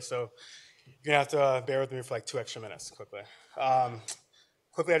last reader, so you're gonna have to bear with me for like 2 extra minutes, quickly.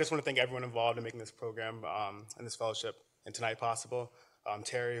 Quickly, I just want to thank everyone involved in making this program and this fellowship and tonight possible.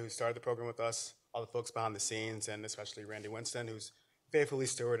 Terry, who started the program with us, all the folks behind the scenes, and especially Randy Winston, who's faithfully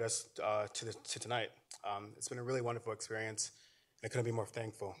stewarded us to tonight. It's been a really wonderful experience, and I couldn't be more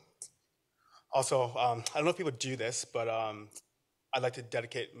thankful. Also, I don't know if people do this, but I'd like to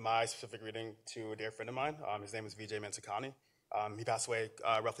dedicate my specific reading to a dear friend of mine. His name is Vijay Mansakani. He passed away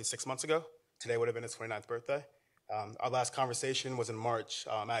roughly 6 months ago. Today would have been his 29th birthday. Our last conversation was in March.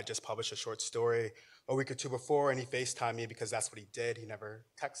 I had just published a short story a week or two before, and he FaceTimed me because that's what he did. He never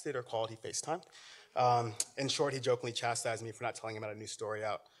texted or called, he FaceTimed. In short, he jokingly chastised me for not telling him about a new story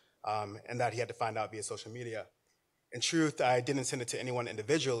out, and that he had to find out via social media. In truth, I didn't send it to anyone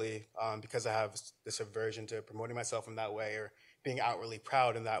individually because I have this aversion to promoting myself in that way or being outwardly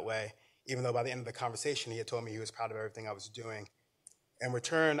proud in that way, even though by the end of the conversation, he had told me he was proud of everything I was doing. In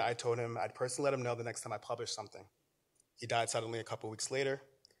return, I told him I'd personally let him know the next time I published something. He died suddenly a couple weeks later.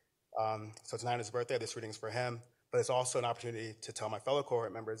 So tonight is his birthday. This reading's for him, but it's also an opportunity to tell my fellow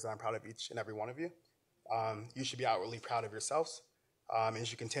cohort members that I'm proud of each and every one of you. You should be outwardly proud of yourselves, and you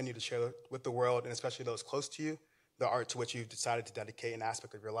should continue to share with the world, and especially those close to you, the art to which you've decided to dedicate an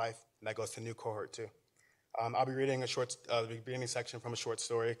aspect of your life, and that goes to a new cohort too. I'll be reading the beginning section from a short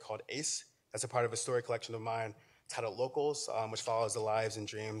story called Ace. That's a part of a story collection of mine titled Locals, which follows the lives and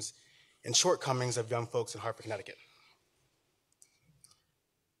dreams and shortcomings of young folks in Hartford, Connecticut.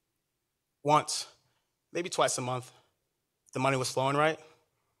 Once, maybe twice a month, the money was flowing right.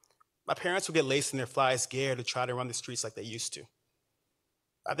 My parents would get laced in their flyest gear to try to run the streets like they used to.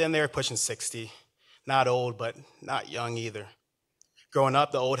 By then, they were pushing 60. Not old, but not young either. Growing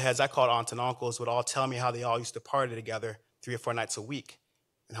up, the old heads I called aunts and uncles would all tell me how they all used to party together 3 or 4 nights a week,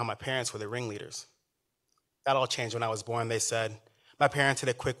 and how my parents were the ringleaders. That all changed when I was born, they said. My parents did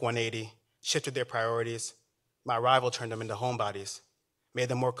a quick 180, shifted their priorities. My arrival turned them into homebodies, made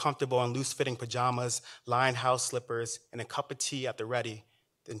them more comfortable in loose-fitting pajamas, lined house slippers, and a cup of tea at the ready,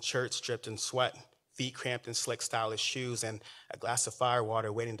 then shirts dripped in sweat, feet cramped in slick, stylish shoes, and a glass of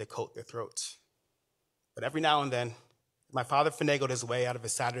firewater waiting to coat their throats. But every now and then, my father finagled his way out of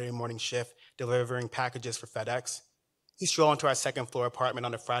his Saturday morning shift delivering packages for FedEx. He strolled into our second-floor apartment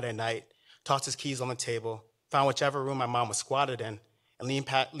on a Friday night, tossed his keys on the table, found whichever room my mom was squatted in, and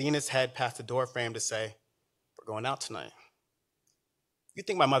leaned his head past the door frame to say, "We're going out tonight." You'd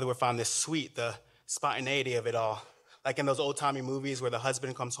think my mother would find this sweet, the spontaneity of it all, like in those old-timey movies where the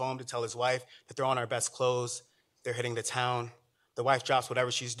husband comes home to tell his wife to throw on our best clothes, they're heading to town, the wife drops whatever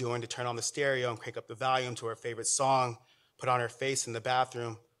she's doing to turn on the stereo and crank up the volume to her favorite song, put on her face in the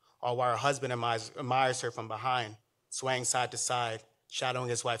bathroom, all while her husband admires her from behind, swaying side to side, shadowing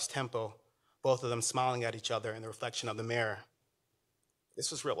his wife's tempo, both of them smiling at each other in the reflection of the mirror.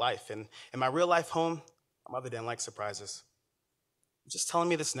 This was real life, and in my real life home, my mother didn't like surprises. "You're just telling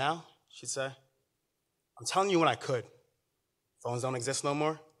me this now?" she'd say. I'm telling you when I could. Phones don't exist no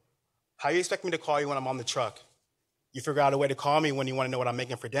more. How you expect me to call you when I'm on the truck? You figure out a way to call me when you want to know what I'm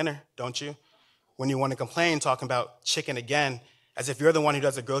making for dinner, don't you? When you want to complain, talking about chicken again, as if you're the one who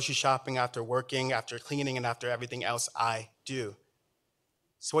does the grocery shopping after working, after cleaning, and after everything else I do.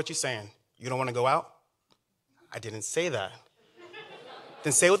 So what you saying? You don't want to go out? I didn't say that.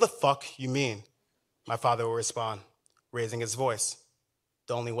 Then say what the fuck you mean, my father will respond, raising his voice,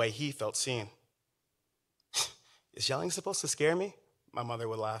 the only way he felt seen. Is yelling supposed to scare me? My mother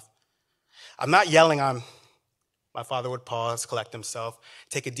would laugh. I'm not yelling, My father would pause, collect himself,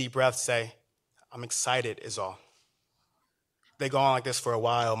 take a deep breath, say, I'm excited is all. They go on like this for a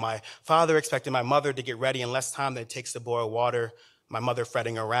while. My father expected my mother to get ready in less time than it takes to boil water. My mother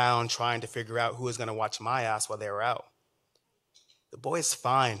fretting around, trying to figure out who was going to watch my ass while they were out. The boy is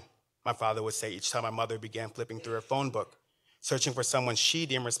fine, my father would say each time my mother began flipping through her phone book, searching for someone she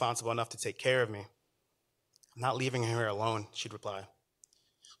deemed responsible enough to take care of me. I'm not leaving him here alone, she'd reply.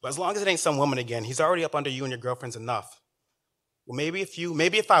 But as long as it ain't some woman again, he's already up under you and your girlfriends enough. Well, maybe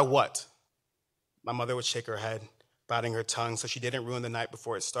if I what? My mother would shake her head, biting her tongue so she didn't ruin the night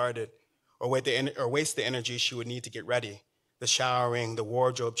before it started, or waste the energy she would need to get ready, the showering, the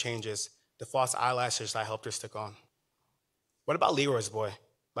wardrobe changes, the false eyelashes I helped her stick on. What about Leroy's boy?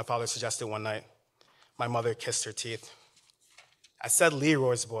 My father suggested one night. My mother kissed her teeth. I said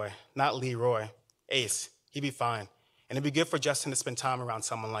Leroy's boy, not Leroy. Ace, he'd be fine. And it'd be good for Justin to spend time around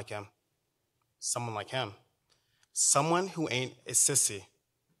someone like him. Someone like him. Someone who ain't a sissy,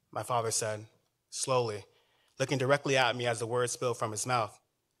 my father said, slowly, looking directly at me as the words spilled from his mouth,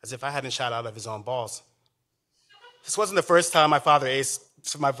 as if I hadn't shot out of his own balls. This wasn't the first time my father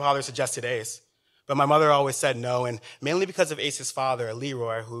suggested Ace, but my mother always said no, and mainly because of Ace's father,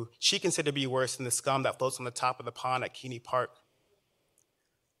 Leroy, who she considered to be worse than the scum that floats on the top of the pond at Keeney Park.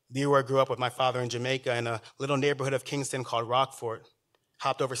 Leroy grew up with my father in Jamaica in a little neighborhood of Kingston called Rockford.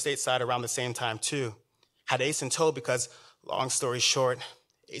 Hopped over stateside around the same time, too. Had Ace in tow because, long story short,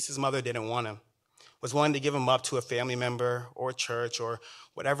 Ace's mother didn't want him. Was willing to give him up to a family member or church or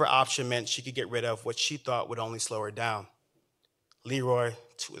whatever option meant she could get rid of what she thought would only slow her down. Leroy,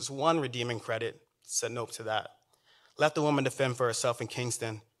 to his one redeeming credit, said nope to that. Left the woman to fend for herself in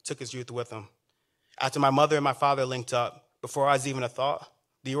Kingston, took his youth with him. After my mother and my father linked up, before I was even a thought,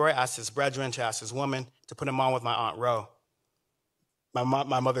 Leroy asked his brethren to ask his woman to put him on with my Aunt Ro, my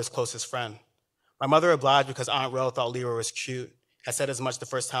mother's closest friend. My mother obliged because Aunt Ro thought Leroy was cute, had said as much the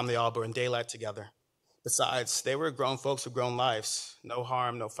first time they all were in daylight together. Besides, they were grown folks with grown lives. No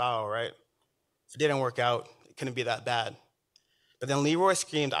harm, no foul, right? If it didn't work out, it couldn't be that bad. But then Leroy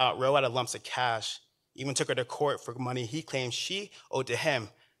screamed Aunt Ro out of lumps of cash, even took her to court for money he claimed she owed to him,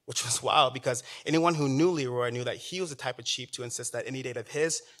 which was wild because anyone who knew Leroy knew that he was the type of cheap to insist that any date of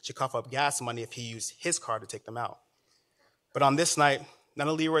his should cough up gas money if he used his car to take them out. But on this night, none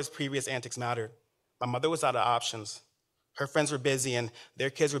of Leroy's previous antics mattered. My mother was out of options. Her friends were busy and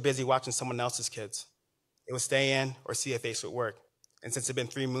their kids were busy watching someone else's kids. It was stay in or see if Ace would work. And since it had been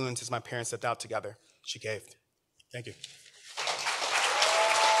 3 moons since my parents stepped out together, she caved. Thank you.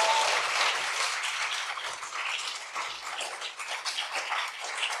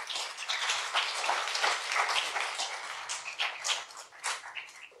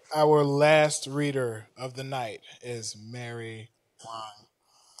 Our last reader of the night is Mary Wine.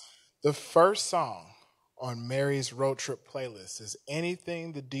 The first song on Mary's road trip playlist is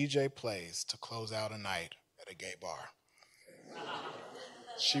anything the DJ plays to close out a night at a gay bar.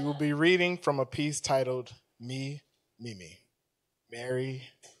 She will be reading from a piece titled Me, Mimi. Mary,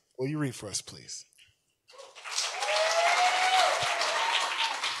 will you read for us, please?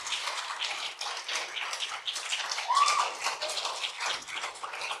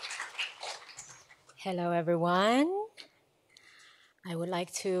 Hello, everyone. I would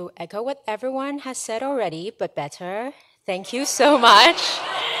like to echo what everyone has said already, but better. Thank you so much.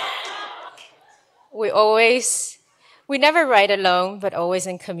 We never write alone, but always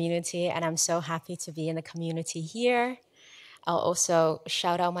in community, and I'm so happy to be in the community here. I'll also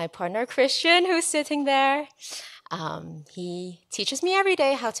shout out my partner, Christian, who's sitting there. He teaches me every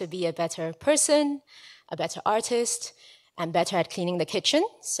day how to be a better person, a better artist, and better at cleaning the kitchen,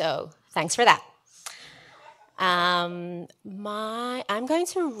 so thanks for that. I'm going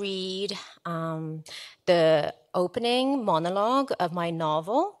to read the opening monologue of my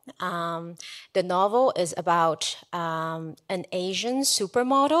novel. The novel is about an Asian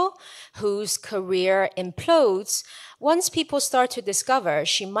supermodel whose career implodes once people start to discover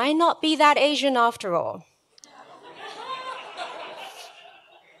she might not be that Asian after all.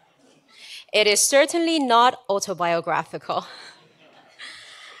 It is certainly not autobiographical.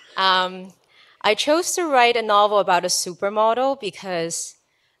 I chose to write a novel about a supermodel because,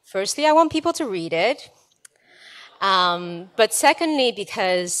 firstly, I want people to read it. But secondly,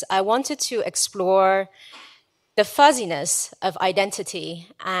 because I wanted to explore the fuzziness of identity,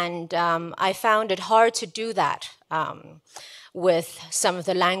 and I found it hard to do that with some of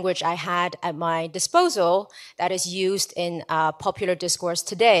the language I had at my disposal that is used in popular discourse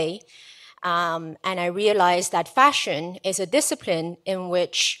today. And I realized that fashion is a discipline in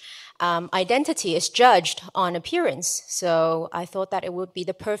which identity is judged on appearance. So I thought that it would be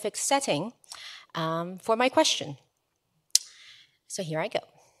the perfect setting for my question. So here I go.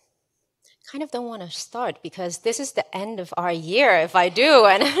 Kind of don't want to start because this is the end of our year if I do.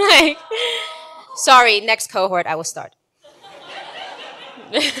 And I'm like, sorry, next cohort, I will start.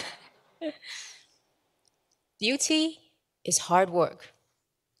 Beauty is hard work.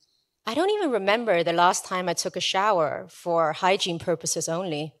 I don't even remember the last time I took a shower for hygiene purposes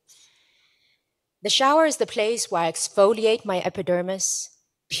only. The shower is the place where I exfoliate my epidermis,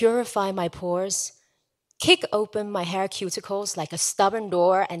 purify my pores, kick open my hair cuticles like a stubborn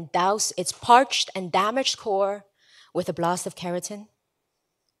door and douse its parched and damaged core with a blast of keratin.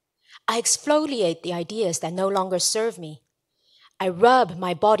 I exfoliate the ideas that no longer serve me. I rub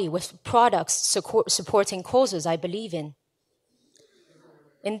my body with products supporting causes I believe in.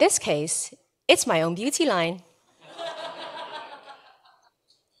 In this case, it's my own beauty line.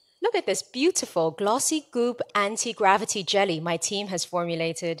 Look at this beautiful glossy goop anti-gravity jelly my team has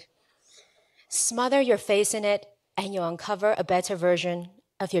formulated. Smother your face in it and you'll uncover a better version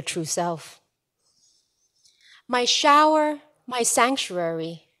of your true self. My shower, my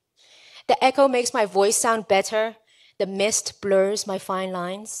sanctuary. The echo makes my voice sound better. The mist blurs my fine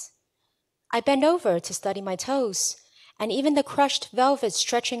lines. I bend over to study my toes, and even the crushed velvet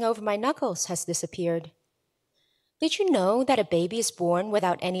stretching over my knuckles has disappeared. Did you know that a baby is born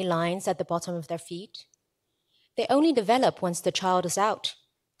without any lines at the bottom of their feet? They only develop once the child is out,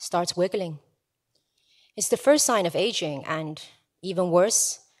 starts wiggling. It's the first sign of aging, and even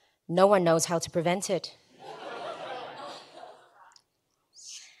worse, no one knows how to prevent it.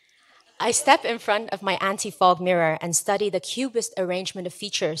 I step in front of my anti-fog mirror and study the cubist arrangement of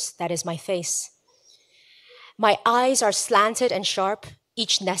features that is my face. My eyes are slanted and sharp,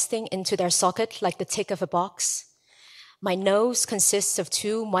 each nesting into their socket like the tick of a box. My nose consists of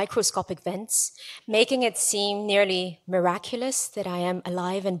 2 microscopic vents, making it seem nearly miraculous that I am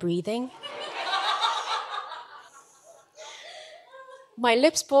alive and breathing. My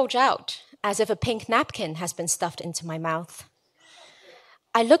lips bulge out, as if a pink napkin has been stuffed into my mouth.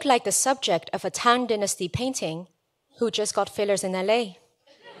 I look like the subject of a Tang Dynasty painting who just got fillers in LA.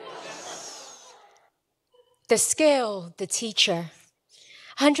 The scale, the teacher.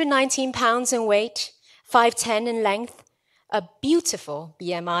 119 pounds in weight, 5'10" in length, a beautiful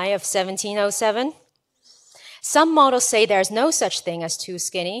BMI of 1707. Some models say there's no such thing as too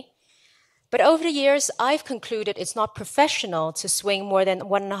skinny. But over the years, I've concluded it's not professional to swing more than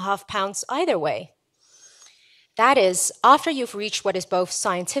 1.5 pounds either way. That is, after you've reached what is both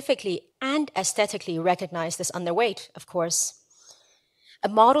scientifically and aesthetically recognized as underweight, of course. A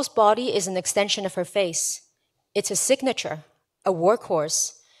model's body is an extension of her face. It's a signature, a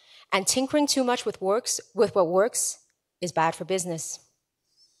workhorse, and tinkering too much with what works is bad for business.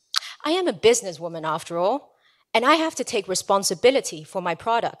 I am a businesswoman after all, and I have to take responsibility for my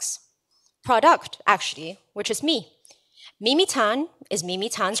product, actually, which is me. Mimi Tan is Mimi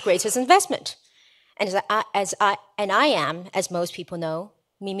Tan's greatest investment. And I am, as most people know,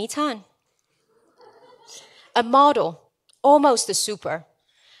 Mimi Tan. A model, almost a super.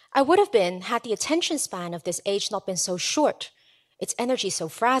 I would have been had the attention span of this age not been so short, its energy so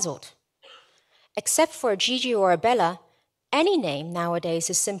frazzled. Except for a Gigi or a Bella, any name nowadays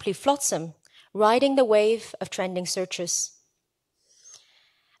is simply flotsam, riding the wave of trending searches.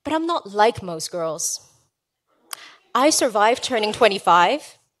 But I'm not like most girls. I survived turning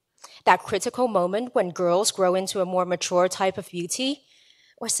 25, that critical moment when girls grow into a more mature type of beauty,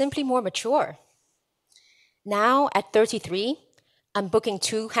 or simply more mature. Now, at 33, I'm booking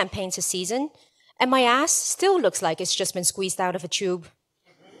 2 campaigns a season, and my ass still looks like it's just been squeezed out of a tube.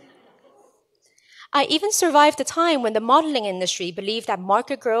 I even survived a time when the modeling industry believed that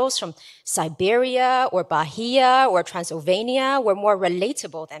market girls from Siberia or Bahia or Transylvania were more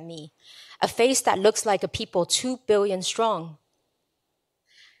relatable than me, a face that looks like a people 2 billion strong.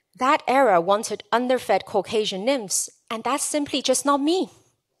 That era wanted underfed Caucasian nymphs, and that's simply just not me.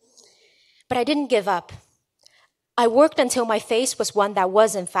 But I didn't give up. I worked until my face was one that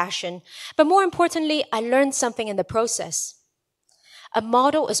was in fashion, but more importantly, I learned something in the process. A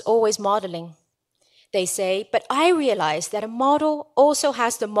model is always modeling. They say, but I realize that a model also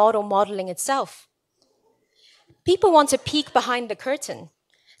has the model modeling itself. People want to peek behind the curtain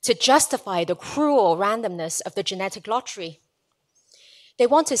to justify the cruel randomness of the genetic lottery. They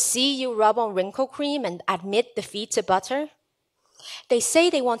want to see you rub on wrinkle cream and admit defeat to butter. They say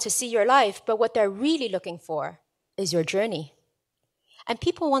they want to see your life, but what they're really looking for is your journey. And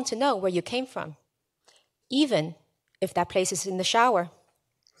people want to know where you came from, even if that place is in the shower.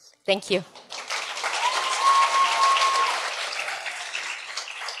 Thank you.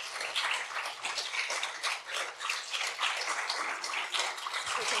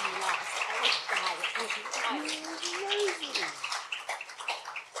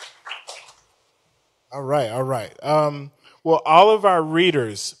 All right, all right. Well, all of our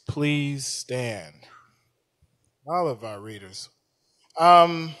readers, please stand. All of our readers.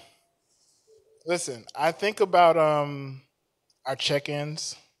 Listen, I think about our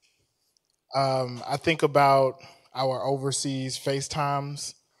check-ins. I think about our overseas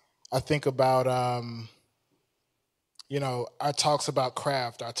FaceTimes. I think about our talks about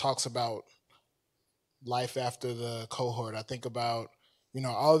craft, our talks about life after the cohort. I think about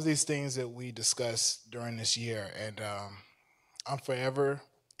all of these things that we discussed during this year, and I'm forever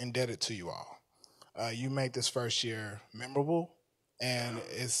indebted to you all. You made this first year memorable, and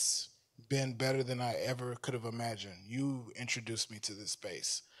it's been better than I ever could have imagined. You introduced me to this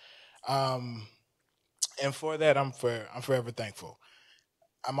space, and for that, I'm forever thankful.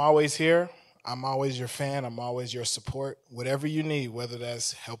 I'm always here. I'm always your fan. I'm always your support. Whatever you need, whether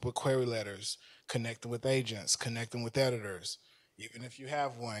that's help with query letters, connecting with agents, connecting with editors, even if you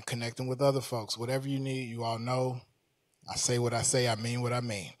have one, connecting with other folks, whatever you need, you all know. I say what I say. I mean what I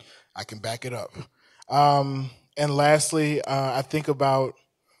mean. I can back it up. And lastly, I think about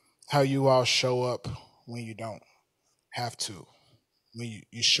how you all show up when you don't have to, when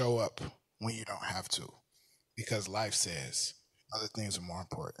you show up when you don't have to, because life says other things are more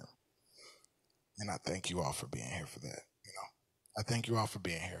important. And I thank you all for being here for that. I thank you all for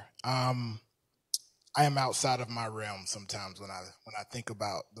being here. I am outside of my realm sometimes when I think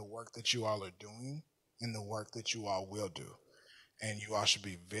about the work that you all are doing and the work that you all will do, and you all should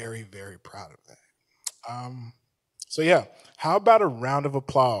be very, very proud of that. So yeah, how about a round of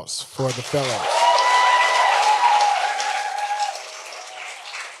applause for the fellows?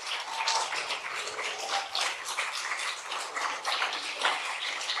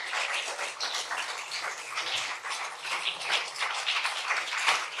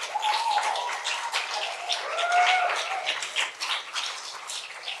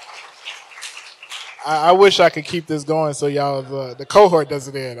 I wish I could keep this going so y'all the cohort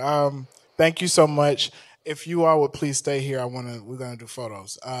doesn't end. Thank you so much. If you all would please stay here, we're gonna do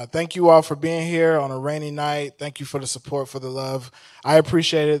photos. Thank you all for being here on a rainy night. Thank you for the support, for the love. I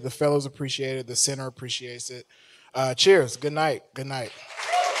appreciate it. The fellows appreciate it. The center appreciates it. Cheers. Good night. Good night.